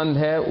عقل مند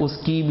ہے اس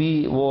کی بھی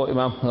وہ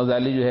امام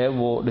غزالی جو ہے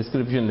وہ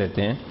ڈسکرپشن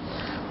دیتے ہیں،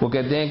 وہ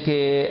کہتے ہیں کہ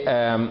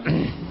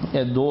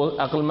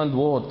عقل مند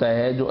وہ ہوتا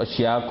ہے جو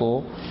اشیاء کو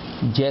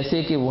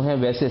جیسے کہ وہ ہیں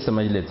ویسے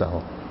سمجھ لیتا ہو،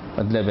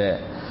 مطلب ہے،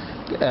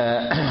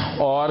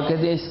 اور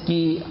کہتے ہیں اس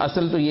کی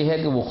اصل تو یہ ہے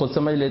کہ وہ خود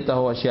سمجھ لیتا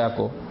ہو اشیاء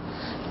کو،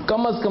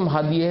 کم از کم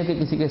حد یہ ہے کہ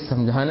کسی کے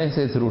سمجھانے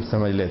سے ضرور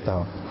سمجھ لیتا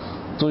ہو۔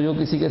 تو جو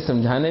کسی کے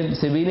سمجھانے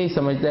سے بھی نہیں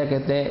سمجھتا ہے،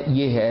 کہتے ہیں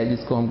یہ ہے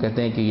جس کو ہم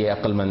کہتے ہیں کہ یہ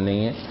عقل مند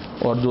نہیں ہے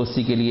اور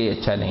دوستی کے لیے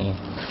اچھا نہیں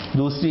ہے۔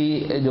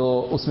 دوسری جو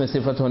اس میں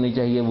صفت ہونی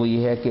چاہیے وہ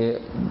یہ ہے کہ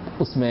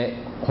اس میں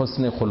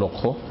حسن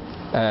خلق ہو۔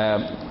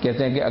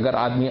 کہتے ہیں کہ اگر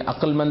آدمی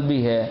عقل مند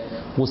بھی ہے،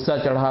 غصہ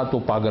چڑھا تو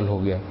پاگل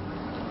ہو گیا،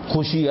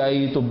 خوشی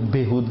آئی تو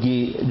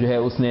بےہودگی جو ہے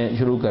اس نے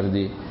شروع کر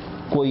دی،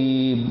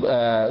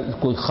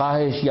 کوئی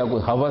خواہش یا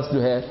کوئی ہوس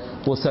جو ہے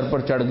وہ سر پر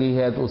چڑھ گئی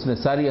ہے تو اس نے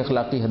ساری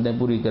اخلاقی حدیں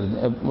پوری کر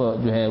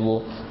جو ہے وہ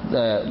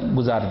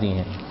گزار دی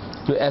ہیں۔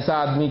 تو ایسا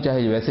آدمی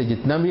چاہے ویسے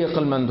جتنا بھی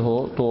عقل مند ہو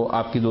تو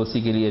آپ کی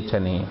دوستی کے لیے اچھا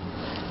نہیں ہے۔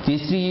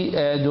 تیسری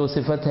جو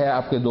صفت ہے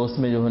آپ کے دوست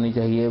میں جو ہونی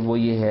چاہیے وہ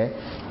یہ ہے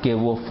کہ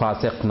وہ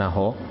فاسق نہ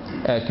ہو،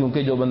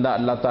 کیونکہ جو بندہ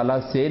اللہ تعالیٰ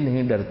سے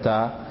نہیں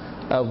ڈرتا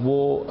وہ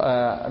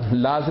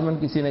لازماً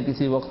کسی نہ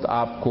کسی وقت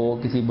آپ کو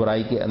کسی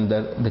برائی کے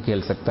اندر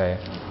دھکیل سکتا ہے۔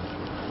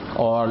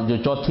 اور جو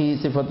چوتھی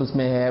صفت اس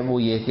میں ہے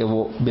وہ یہ کہ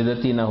وہ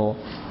بدعتی نہ ہو،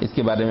 اس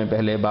کے بارے میں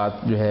پہلے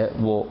بات جو ہے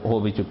وہ ہو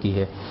بھی چکی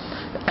ہے۔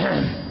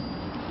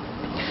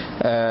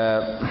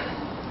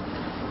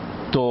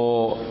 تو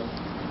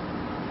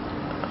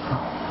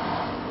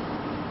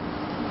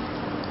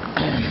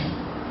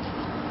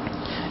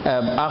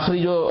آخری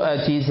جو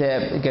چیز ہے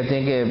کہتے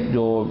ہیں کہ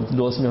جو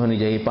دوست میں ہونی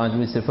چاہیے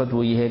 5ویں صفت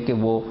وہ یہ ہے کہ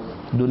وہ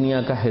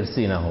دنیا کا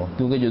حرصی نہ ہو،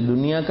 کیونکہ جو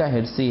دنیا کا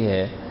حرصی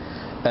ہے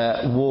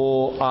وہ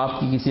آپ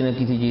کی کسی نہ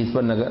کسی چیز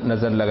پر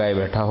نظر لگائے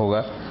بیٹھا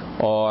ہوگا،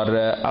 اور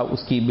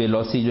اس کی بے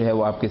لوثی جو ہے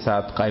وہ آپ کے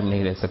ساتھ قائم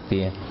نہیں رہ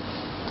سکتی ہے۔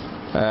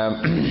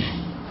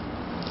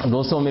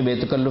 دوستوں میں بے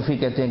تکلفی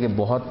کہتے ہیں کہ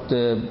بہت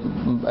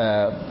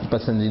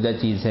پسندیدہ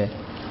چیز ہے،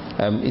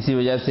 اسی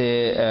وجہ سے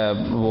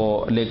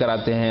وہ لے کر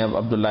آتے ہیں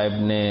عبداللہ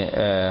ابن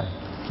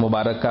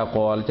مبارک کا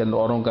قول، چند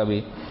اوروں کا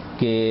بھی،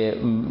 کہ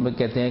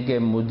کہتے ہیں کہ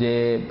مجھے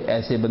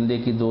ایسے بندے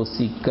کی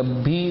دوستی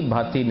کبھی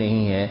بھاتی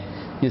نہیں ہے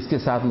جس کے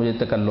ساتھ مجھے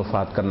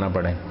تکلفات کرنا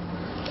پڑے۔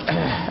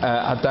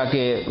 حتیٰ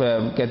کہ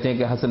کہتے ہیں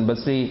کہ حسن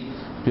بصری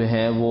جو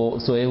ہیں وہ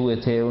سوئے ہوئے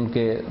تھے، ان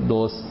کے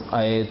دوست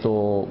آئے تو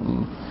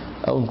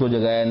ان کو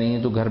جگایا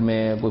نہیں، تو گھر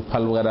میں کوئی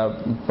پھل وغیرہ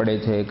پڑے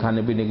تھے،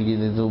 کھانے پینے کی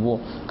چیزیں، تو وہ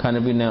کھانے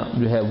پینا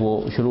جو ہے وہ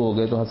شروع ہو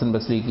گئے، تو حسن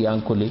بصری کی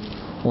آنکھ کھلی،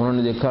 انہوں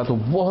نے دیکھا تو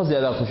بہت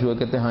زیادہ خوش ہوئے،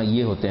 کہتے ہیں ہاں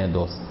یہ ہوتے ہیں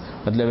دوست،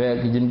 مطلب ہے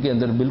کہ جن کے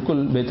اندر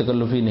بالکل بے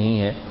تکلفی نہیں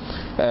ہے۔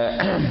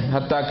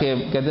 حتیٰ کہ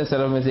کہتے ہیں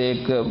سلف میں سے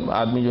ایک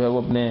آدمی جو ہے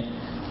وہ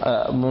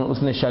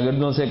اس نے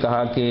شاگردوں سے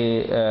کہا کہ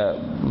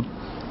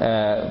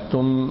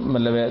تم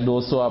مطلب ہے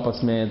دوست ہو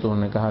آپس میں، تو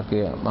انہوں نے کہا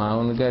کہ ہاں،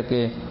 انہوں نے کہا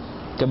کہ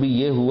کبھی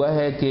یہ ہوا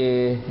ہے کہ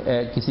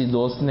کسی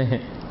دوست نے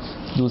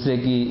دوسرے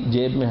کی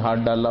جیب میں ہاتھ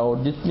ڈالا اور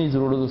جتنی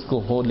ضرورت اس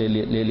کو ہو لے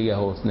لیا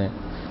ہو اس نے؟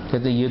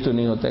 کہتے یہ تو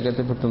نہیں ہوتا،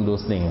 کہتے پھر تم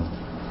دوست نہیں ہو۔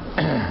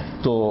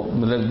 تو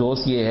مطلب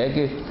دوست یہ ہے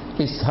کہ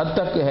اس حد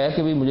تک ہے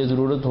کہ بھی مجھے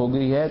ضرورت ہو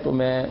گئی ہے تو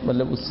میں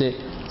مطلب اس سے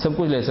سب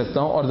کچھ لے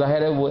سکتا ہوں، اور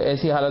ظاہر ہے وہ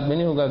ایسی حالت میں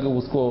نہیں ہوگا کہ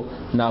اس کو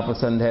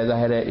ناپسند ہے،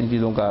 ظاہر ہے ان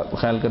چیزوں کا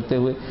خیال کرتے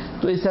ہوئے۔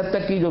 تو اس حد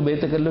تک کی جو بے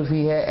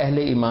تکلفی ہے اہل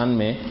ایمان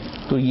میں،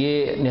 تو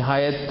یہ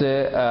نہایت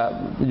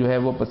جو ہے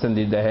وہ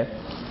پسندیدہ ہے۔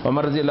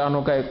 عمر رضی اللہ عنہ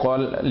کا ایک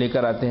قول لے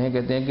کر آتے ہیں،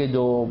 کہتے ہیں کہ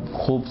جو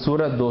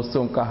خوبصورت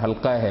دوستوں کا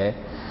حلقہ ہے،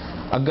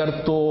 اگر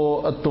تو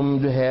تم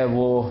جو ہے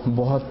وہ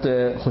بہت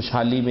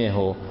خوشحالی میں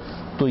ہو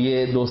تو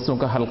یہ دوستوں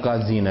کا حلقہ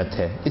زینت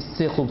ہے، اس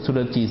سے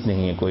خوبصورت چیز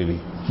نہیں ہے کوئی بھی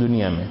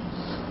دنیا میں،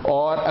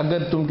 اور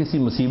اگر تم کسی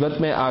مصیبت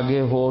میں آگے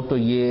ہو تو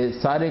یہ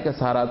سارے کا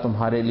سارا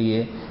تمہارے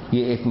لیے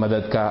یہ ایک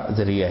مدد کا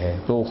ذریعہ ہے۔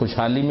 تو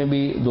خوشحالی میں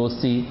بھی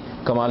دوستی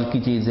کمال کی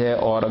چیز ہے،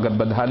 اور اگر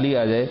بدحالی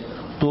آ جائے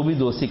تو بھی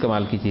دوستی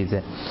کمال کی چیز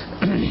ہے۔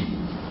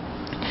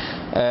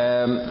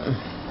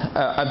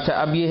 اچھا،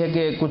 اب یہ ہے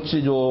کہ کچھ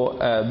جو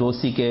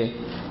دوستی کے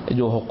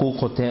جو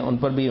حقوق ہوتے ہیں ان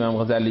پر بھی امام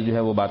غزالی جو ہے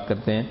وہ بات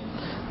کرتے ہیں.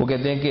 وہ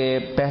کہتے ہیں کہ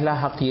پہلا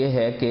حق یہ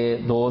ہے کہ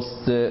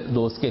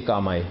دوست کے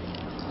کام آئے،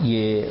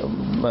 یہ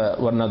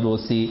ورنہ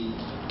دوستی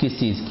کس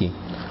چیز کی.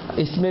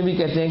 اس میں بھی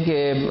کہتے ہیں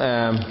کہ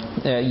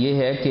یہ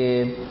ہے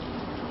کہ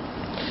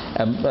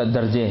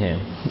درجے ہیں،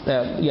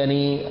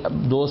 یعنی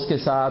دوست کے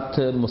ساتھ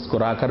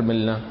مسکرا کر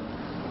ملنا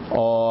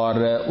اور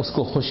اس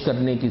کو خوش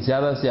کرنے کی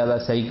زیادہ سے زیادہ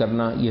صحیح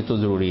کرنا یہ تو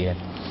ضروری ہے.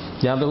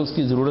 جہاں تک اس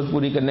کی ضرورت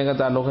پوری کرنے کا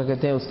تعلق ہے،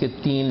 کہتے ہیں اس کے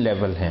 3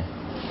 لیول ہیں.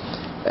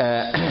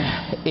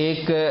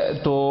 ایک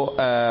تو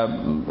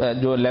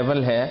جو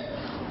لیول ہے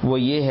وہ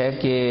یہ ہے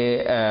کہ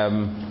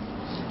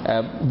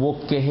وہ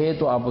کہے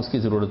تو آپ اس کی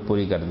ضرورت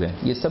پوری کر دیں.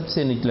 یہ سب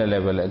سے نچلا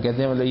لیول ہے.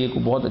 کہتے ہیں مطلب یہ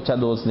کوئی بہت اچھا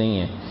دوست نہیں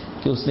ہے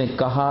کہ اس نے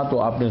کہا تو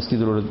آپ نے اس کی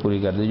ضرورت پوری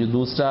کر دی. جو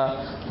دوسرا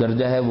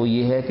درجہ ہے وہ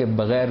یہ ہے کہ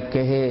بغیر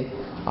کہے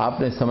آپ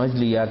نے سمجھ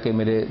لیا کہ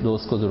میرے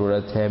دوست کو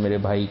ضرورت ہے، میرے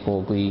بھائی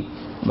کو کوئی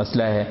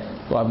مسئلہ ہے،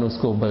 تو آپ نے اس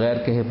کو بغیر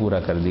کہے پورا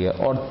کر دیا.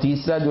 اور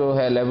تیسرا جو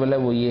ہے لیول ہے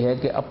وہ یہ ہے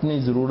کہ اپنی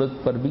ضرورت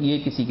پر بھی، یہ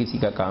کسی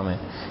کا کام ہے،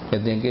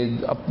 کہتے ہیں کہ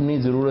اپنی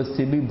ضرورت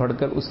سے بھی بڑھ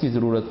کر اس کی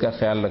ضرورت کا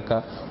خیال رکھا.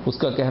 اس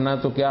کا کہنا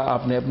تو کیا،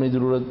 آپ نے اپنی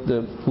ضرورت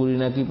پوری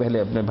نہ کی،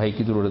 پہلے اپنے بھائی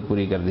کی ضرورت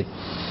پوری کر دی.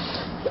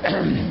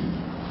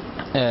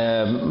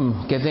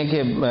 کہتے ہیں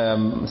کہ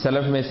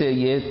سلف میں سے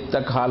یہ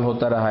تک حال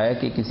ہوتا رہا ہے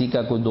کہ کسی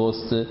کا کوئی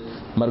دوست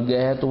مر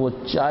گیا ہے تو وہ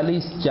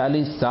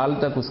 40 سال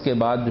تک اس کے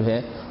بعد جو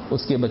ہے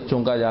اس کے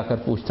بچوں کا جا کر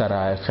پوچھتا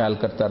رہا ہے، خیال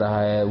کرتا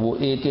رہا ہے. وہ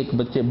ایک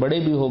بچے بڑے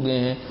بھی ہو گئے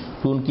ہیں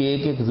تو ان کی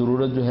ایک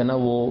ضرورت جو ہے نا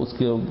وہ اس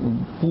کے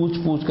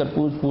پوچھ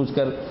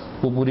کر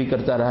وہ پوری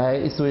کرتا رہا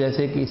ہے، اس وجہ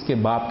سے کہ اس کے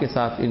باپ کے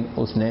ساتھ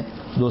اس نے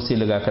دوستی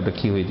لگا کر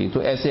رکھی ہوئی تھی. تو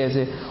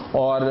ایسے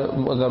اور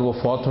اگر وہ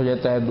فوت ہو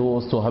جاتا ہے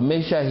دوست تو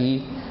ہمیشہ ہی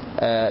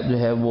جو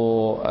ہے وہ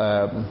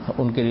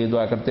ان کے لیے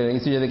دعا کرتے رہے.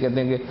 اسی وجہ سے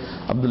کہتے ہیں کہ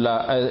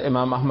عبداللہ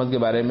امام احمد کے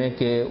بارے میں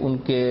کہ ان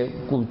کے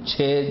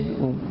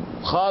 6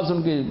 خاص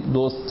ان کے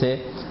دوست تھے،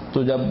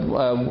 تو جب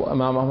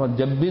امام احمد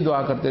جب بھی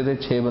دعا کرتے تھے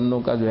 6 بندوں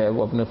کا جو ہے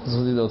وہ اپنے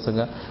خصوصی دوستوں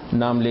کا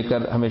نام لے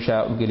کر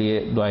ہمیشہ ان کے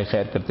لیے دعائیں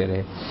خیر کرتے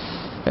رہے.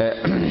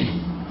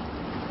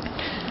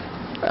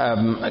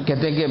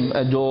 کہتے ہیں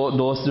کہ جو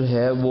دوست جو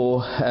ہے وہ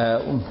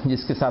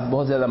جس کے ساتھ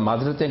بہت زیادہ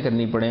معذرتیں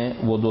کرنی پڑیں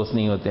وہ دوست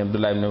نہیں ہوتے ہیں.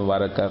 عبداللہ ابن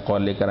مبارک کا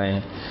قول لے کر آئے ہیں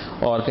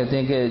اور کہتے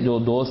ہیں کہ جو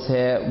دوست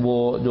ہے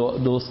وہ جو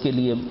دوست کے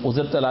لیے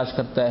عذر تلاش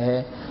کرتا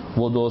ہے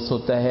وہ دوست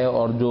ہوتا ہے،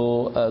 اور جو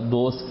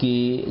دوست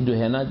کی جو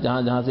ہے نا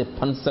جہاں سے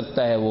پھنس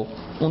سکتا ہے وہ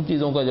ان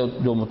چیزوں کا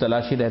جو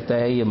متلاشی رہتا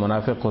ہے یہ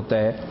منافق ہوتا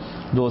ہے،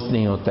 دوست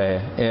نہیں ہوتا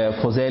ہے.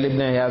 فضیل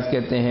ابن عیاض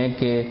کہتے ہیں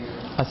کہ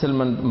اصل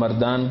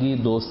مردانگی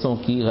دوستوں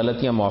کی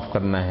غلطیاں معاف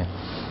کرنا ہے.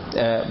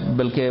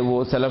 بلکہ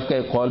وہ سلف کا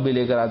ایک قول بھی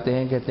لے کر آتے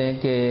ہیں، کہتے ہیں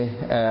کہ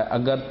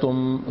اگر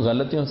تم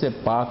غلطیوں سے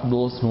پاک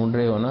دوست ڈھونڈ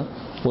رہے ہو نا،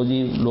 وہ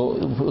جی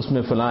اس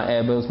میں فلاں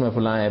عیب ہے، اس میں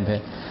فلاں عیب ہے،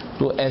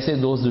 تو ایسے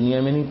دوست دنیا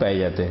میں نہیں پائے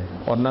جاتے،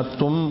 اور نہ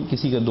تم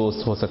کسی کا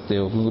دوست ہو سکتے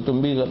ہو کیونکہ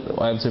تم بھی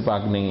عیب سے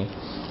پاک نہیں ہیں.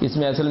 اس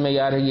میں اصل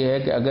معیار یہ ہے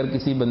کہ اگر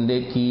کسی بندے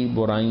کی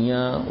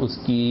برائیاں اس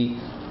کی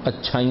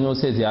اچھائیوں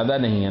سے زیادہ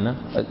نہیں ہیں نا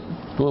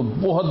تو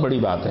بہت بڑی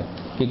بات ہے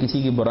کہ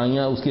کسی کی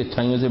برائیاں اس کی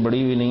اچھائیوں سے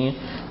بڑی ہوئی نہیں ہیں،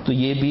 تو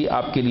یہ بھی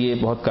آپ کے لیے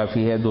بہت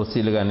کافی ہے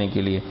دوستی لگانے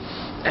کے لیے.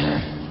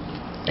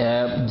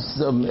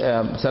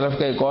 سلف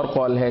کا ایک اور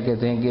قول ہے،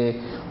 کہتے ہیں کہ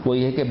وہ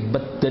یہ ہے کہ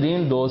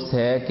بدترین دوست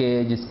ہے کہ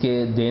جس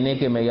کے دینے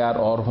کے معیار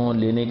اور ہوں،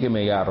 لینے کے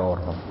معیار اور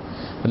ہوں.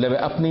 مطلب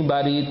اپنی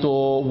باری تو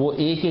وہ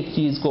ایک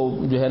چیز کو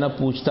جو ہے نا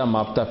پوچھتا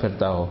ماپتا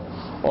پھرتا ہو،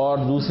 اور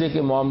دوسرے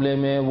کے معاملے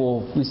میں وہ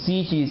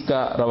کسی چیز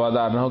کا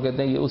روادار نہ ہو.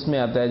 کہتے ہیں کہ اس میں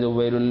آتا ہے جو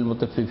ویل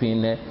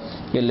المطففین ہے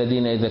کہ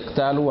الذین اذا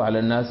اکتالوا علی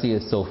الناس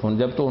یستوفون،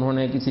 جب تو انہوں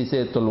نے کسی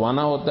سے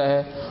تلوانا ہوتا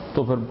ہے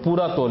تو پھر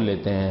پورا تول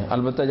لیتے ہیں،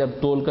 البتہ جب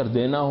تول کر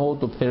دینا ہو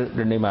تو پھر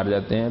ڈنڈے مار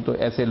جاتے ہیں. تو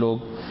ایسے لوگ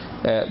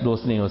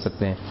دوست نہیں ہو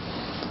سکتے ہیں.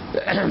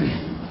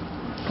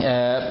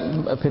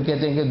 پھر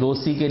کہتے ہیں کہ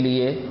دوستی کے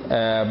لیے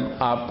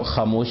آپ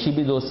خاموشی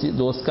بھی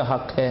دوست کا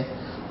حق ہے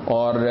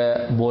اور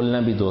بولنا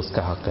بھی دوست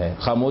کا حق ہے.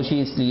 خاموشی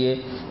اس لیے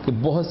کہ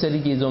بہت ساری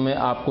چیزوں میں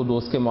آپ کو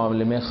دوست کے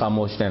معاملے میں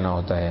خاموش رہنا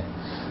ہوتا ہے.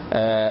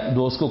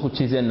 دوست کو کچھ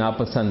چیزیں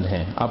ناپسند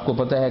ہیں، آپ کو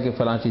پتہ ہے کہ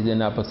فلاں چیزیں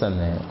ناپسند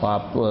ہیں اور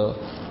آپ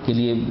کے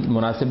لیے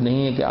مناسب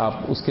نہیں ہے کہ آپ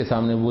اس کے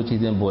سامنے وہ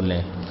چیزیں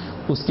بولیں.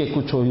 اس کے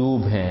کچھ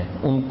عیوب ہیں،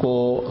 ان کو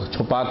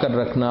چھپا کر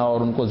رکھنا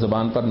اور ان کو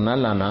زبان پر نہ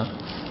لانا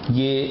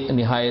یہ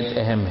نہایت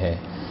اہم ہے.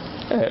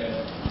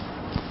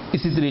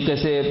 اسی طریقے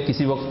سے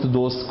کسی وقت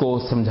دوست کو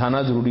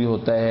سمجھانا ضروری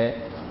ہوتا ہے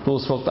تو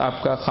اس وقت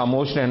آپ کا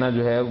خاموش رہنا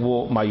جو ہے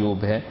وہ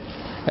معیوب ہے.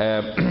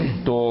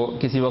 تو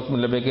کسی وقت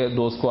مطلب ہے کہ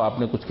دوست کو آپ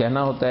نے کچھ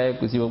کہنا ہوتا ہے،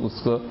 کسی وقت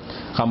اس کو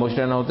خاموش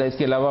رہنا ہوتا ہے. اس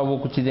کے علاوہ وہ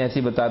کچھ چیزیں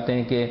ایسی بتاتے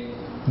ہیں کہ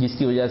جس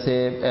کی وجہ سے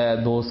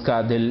دوست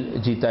کا دل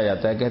جیتا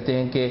جاتا ہے. کہتے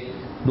ہیں کہ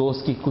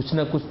دوست کی کچھ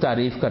نہ کچھ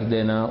تعریف کر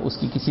دینا، اس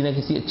کی کسی نہ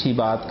کسی اچھی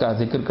بات کا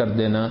ذکر کر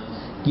دینا،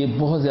 یہ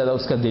بہت زیادہ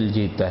اس کا دل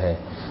جیتتا ہے.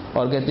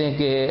 اور کہتے ہیں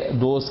کہ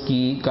دوست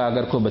کا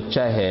اگر کوئی بچہ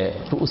ہے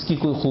تو اس کی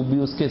کوئی خوبی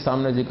اس کے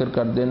سامنے ذکر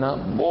کر دینا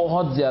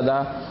بہت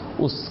زیادہ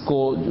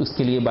اس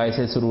کے لیے باعث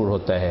سرور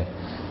ہوتا ہے.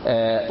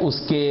 اس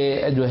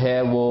کے جو ہے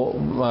وہ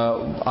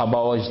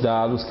آباء و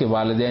اجداد، اس کے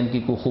والدین کی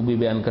کوئی خوبی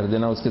بیان کر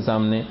دینا اس کے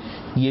سامنے،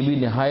 یہ بھی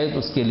نہایت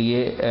اس کے لیے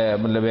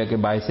مطلب ہے کہ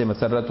باعث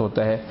مسرت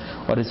ہوتا ہے،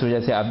 اور اس وجہ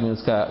سے آدمی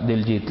اس کا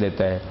دل جیت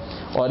لیتا ہے۔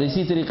 اور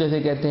اسی طریقے سے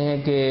کہتے ہیں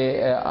کہ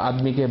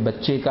آدمی کے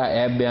بچے کا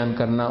عیب بیان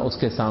کرنا اس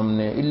کے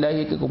سامنے، الا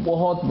یہ کہ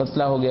بہت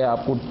مسئلہ ہو گیا،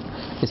 آپ کو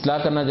اصلاح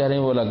کرنا چاہ رہے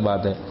ہیں وہ الگ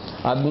بات ہے،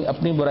 آدمی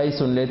اپنی برائی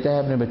سن لیتا ہے،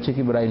 اپنے بچے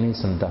کی برائی نہیں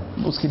سنتا،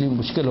 اس کے لیے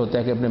مشکل ہوتا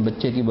ہے کہ اپنے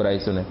بچے کی برائی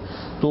سنیں،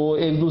 تو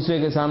ایک دوسرے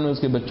کے سامنے اس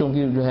کے بچوں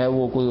کی جو ہے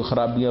وہ کوئی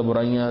خرابیاں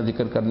برائیاں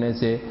ذکر کرنے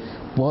سے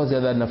بہت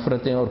زیادہ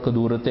نفرتیں اور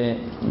کدورتیں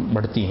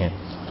بڑھتی ہیں،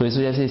 تو اس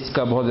وجہ سے اس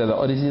کا بہت زیادہ،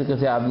 اور اسی طریقے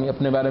سے آدمی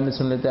اپنے بارے میں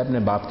سن لیتا ہے، اپنے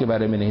باپ کے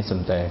بارے میں نہیں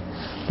سنتا ہے،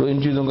 تو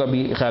ان چیزوں کا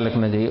بھی خیال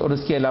رکھنا چاہیے۔ اور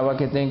اس کے علاوہ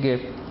کہتے ہیں کہ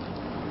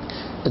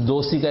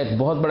دوستی کا ایک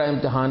بہت بڑا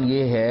امتحان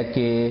یہ ہے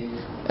کہ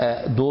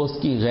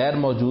دوست کی غیر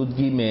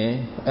موجودگی میں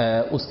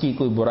اس کی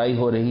کوئی برائی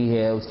ہو رہی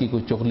ہے، اس کی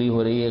کوئی چغلی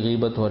ہو رہی ہے،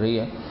 غیبت ہو رہی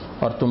ہے،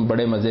 اور تم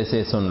بڑے مزے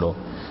سے سن لو۔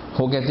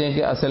 وہ کہتے ہیں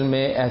کہ اصل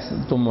میں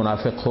تم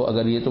منافق ہو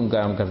اگر یہ تم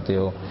کام کرتے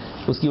ہو۔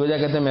 اس کی وجہ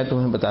کہتے ہیں میں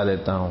تمہیں بتا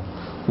دیتا ہوں،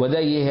 وجہ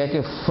یہ ہے کہ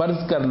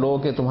فرض کر لو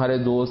کہ تمہارے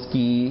دوست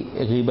کی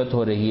غیبت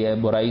ہو رہی ہے،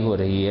 برائی ہو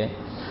رہی ہے،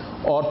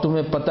 اور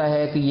تمہیں پتہ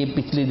ہے کہ یہ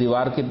پچھلی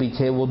دیوار کے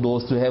پیچھے وہ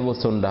دوست جو ہے وہ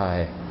سن رہا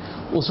ہے،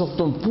 اس وقت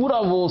تم پورا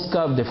وہ اس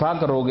کا دفاع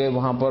کرو گے،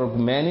 وہاں پر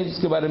میں نہیں اس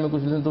کے بارے میں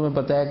کچھ نہیں، تمہیں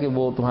پتہ ہے کہ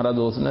وہ تمہارا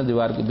دوست نا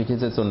دیوار کے پیچھے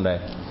سے سن رہا ہے،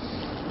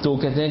 تو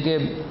کہتے ہیں کہ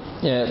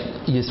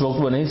جس وقت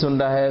وہ نہیں سن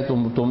رہا ہے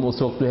تم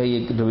اس وقت جو ہے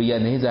یہ رویہ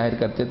نہیں ظاہر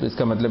کرتے، تو اس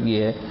کا مطلب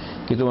یہ ہے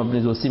کہ تم اپنی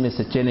دوستی میں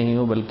سچے نہیں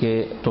ہو،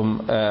 بلکہ تم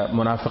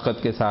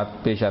منافقت کے ساتھ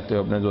پیش آتے ہو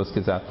اپنے دوست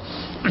کے ساتھ۔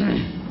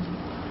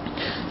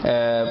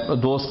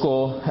 دوست کو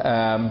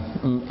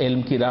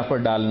علم کی راہ پر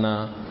ڈالنا،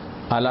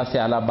 اعلیٰ سے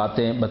اعلیٰ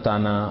باتیں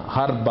بتانا،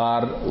 ہر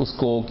بار اس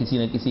کو کسی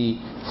نہ کسی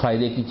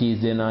فائدے کی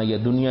چیز دینا، یا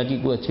دنیا کی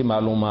کوئی اچھی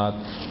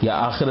معلومات یا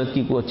آخرت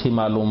کی کوئی اچھی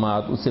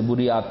معلومات، اس سے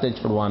بری عادتیں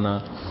چھڑوانا،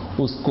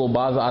 اس کو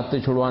بعض عادتیں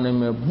چھڑوانے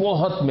میں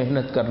بہت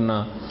محنت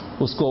کرنا،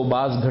 اس کو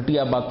بعض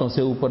گھٹیا باتوں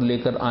سے اوپر لے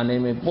کر آنے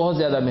میں بہت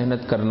زیادہ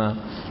محنت کرنا،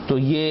 تو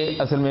یہ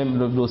اصل میں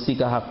دوستی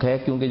کا حق ہے،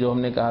 کیونکہ جو ہم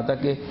نے کہا تھا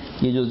کہ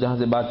یہ جو جہاں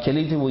سے بات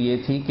چلی تھی وہ یہ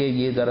تھی کہ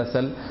یہ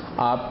دراصل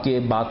آپ کے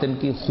باطن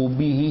کی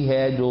خوبی ہی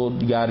ہے جو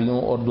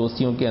یاریوں اور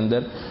دوستیوں کے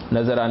اندر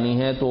نظر آنی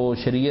ہے، تو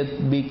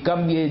شریعت بھی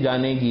کب یہ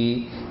جانے گی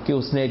کہ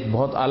اس نے ایک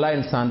بہت اعلیٰ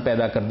انسان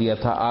پیدا کر دیا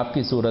تھا آپ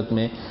کی صورت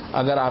میں،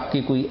 اگر آپ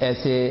کے کوئی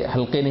ایسے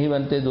حلقے نہیں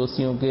بنتے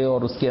دوستیوں کے،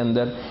 اور اس کے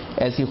اندر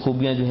ایسی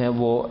خوبیاں جو ہیں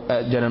وہ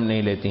جنم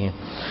نہیں لیتی ہیں۔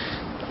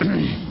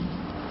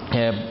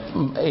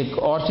 ایک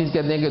اور چیز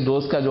کہتے ہیں کہ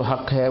دوست کا جو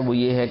حق ہے وہ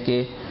یہ ہے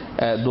کہ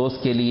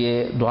دوست کے لیے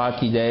دعا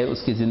کی جائے،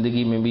 اس کی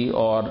زندگی میں بھی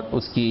اور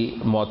اس کی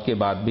موت کے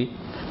بعد بھی۔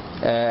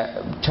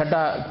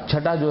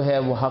 چھٹا جو ہے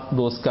وہ حق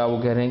دوست کا، وہ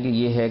کہہ رہے ہیں کہ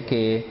یہ ہے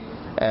کہ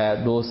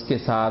دوست کے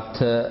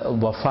ساتھ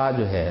وفا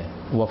جو ہے،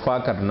 وفا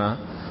کرنا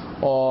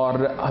اور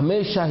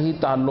ہمیشہ ہی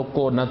تعلق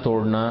کو نہ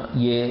توڑنا،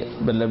 یہ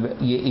مطلب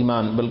یہ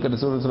ایمان، بلکہ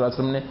رسول اللہ صلی اللہ علیہ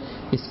وسلم نے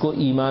اس کو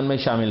ایمان میں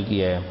شامل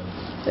کیا ہے۔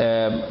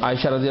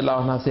 عائشہ رضی اللہ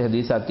عنہ سے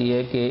حدیث آتی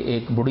ہے کہ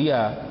ایک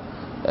بڑھیا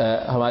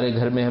ہمارے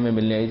گھر میں ہمیں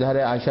ملنے آئی، ظاہر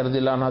ہے عائشہ رضی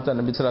اللہ عنہ تو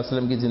نبی صلی اللہ علیہ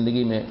وسلم کی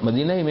زندگی میں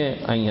مدینہ ہی میں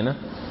آئی ہیں نا،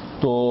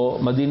 تو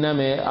مدینہ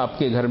میں آپ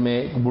کے گھر میں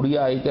ایک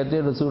بڑھیا آئی، کہتے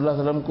ہیں رسول اللہ صلی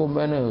اللہ علیہ وسلم کو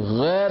میں نے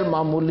غیر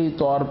معمولی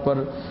طور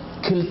پر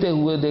کھلتے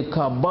ہوئے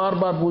دیکھا، بار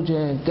بار پوچھے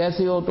ہیں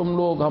کیسے ہو تم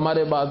لوگ،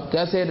 ہمارے بعد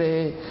کیسے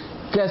رہے،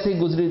 کیسی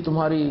گزری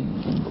تمہاری،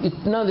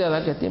 اتنا زیادہ،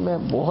 کہتی ہیں میں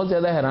بہت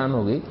زیادہ حیران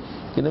ہو گئی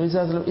کہ نبی صلی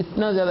اللہ علیہ وسلم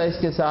اتنا زیادہ اس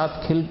کے ساتھ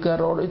کھل کر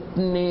اور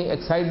اتنی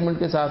ایکسائٹمنٹ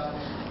کے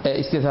ساتھ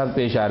اس کے ساتھ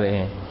پیش آ رہے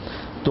ہیں،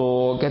 تو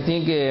کہتی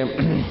ہیں کہ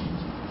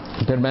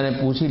پھر میں نے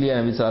پوچھ ہی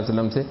لیا نبی صلی اللہ علیہ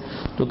وسلم سے،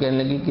 تو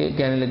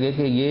کہنے لگے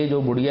کہ یہ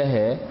جو بڑھیا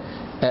ہے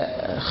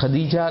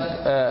خدیجہ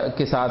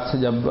کے ساتھ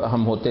جب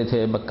ہم ہوتے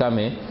تھے مکہ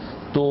میں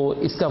تو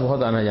اس کا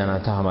بہت آنا جانا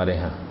تھا ہمارے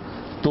ہاں،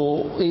 تو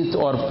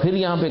اور پھر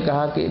یہاں پہ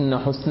کہا کہ ان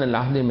حسن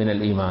العہد من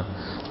الایمان،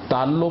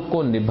 تعلق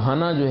کو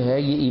نبھانا جو ہے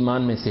یہ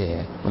ایمان میں سے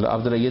ہے، مطلب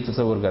آپ ذرا یہ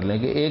تصور کر لیں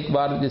کہ ایک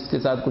بار جس کے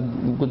ساتھ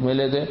کچھ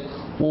ملے تھے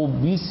وہ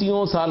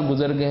 20 سال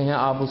گزر گئے ہیں،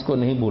 آپ اس کو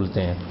نہیں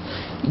بھولتے ہیں۔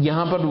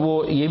 یہاں پر وہ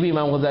یہ بھی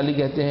امام غزالی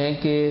کہتے ہیں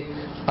کہ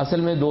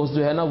اصل میں دوست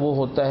جو ہے نا وہ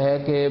ہوتا ہے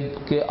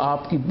کہ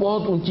آپ کی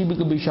بہت اونچی بھی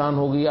کبھی شان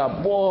ہو گئی، آپ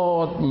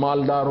بہت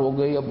مالدار ہو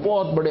گئے یا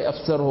بہت بڑے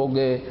افسر ہو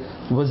گئے،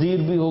 وزیر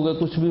بھی ہو گئے،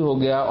 کچھ بھی ہو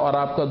گیا، اور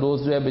آپ کا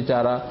دوست جو ہے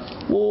بیچارہ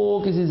وہ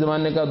کسی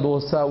زمانے کا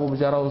دوست تھا، وہ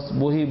بیچارہ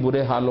وہی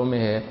برے حالوں میں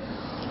ہے،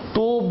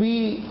 تو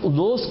بھی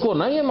دوست کو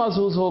نہ یہ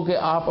محسوس ہو کہ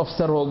آپ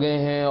افسر ہو گئے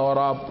ہیں اور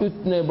آپ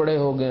اتنے بڑے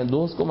ہو گئے ہیں،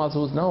 دوست کو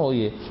محسوس نہ ہو،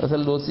 یہ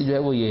اصل دوستی جو ہے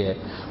وہ یہ ہے۔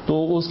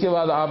 تو اس کے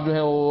بعد آپ جو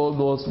ہے وہ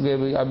دوست کے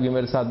اب یہ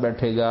میرے ساتھ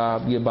بیٹھے گا،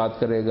 اب یہ بات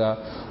کرے گا،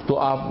 تو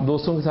آپ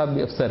دوستوں کے ساتھ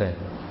بھی افسر ہیں،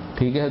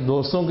 ٹھیک ہے،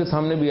 دوستوں کے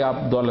سامنے بھی آپ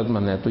دولت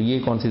مند ہیں، تو یہ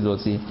کون سی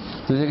دوستی؟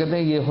 تو اسے کہتے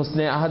ہیں یہ حسن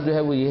عہد جو ہے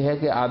وہ یہ ہے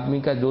کہ آدمی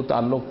کا جو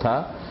تعلق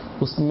تھا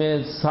اس میں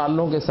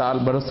سالوں کے سال،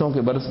 برسوں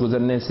کے برس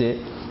گزرنے سے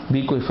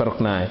بھی کوئی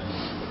فرق نہ آئے۔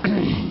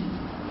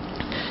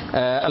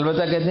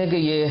 البتہ کہتے ہیں کہ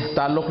یہ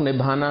تعلق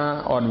نبھانا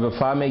اور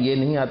وفا میں یہ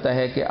نہیں آتا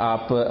ہے کہ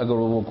آپ اگر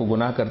وہ کو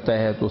گناہ کرتا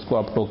ہے تو اس کو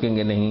آپ ٹوکیں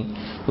گے نہیں،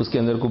 اس کے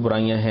اندر کوئی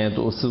برائیاں ہیں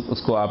تو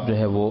اس کو آپ جو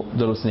ہے وہ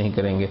درست نہیں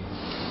کریں گے۔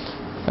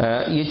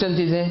 یہ چند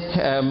چیزیں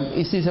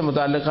اسی سے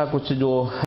متعلقہ کچھ جو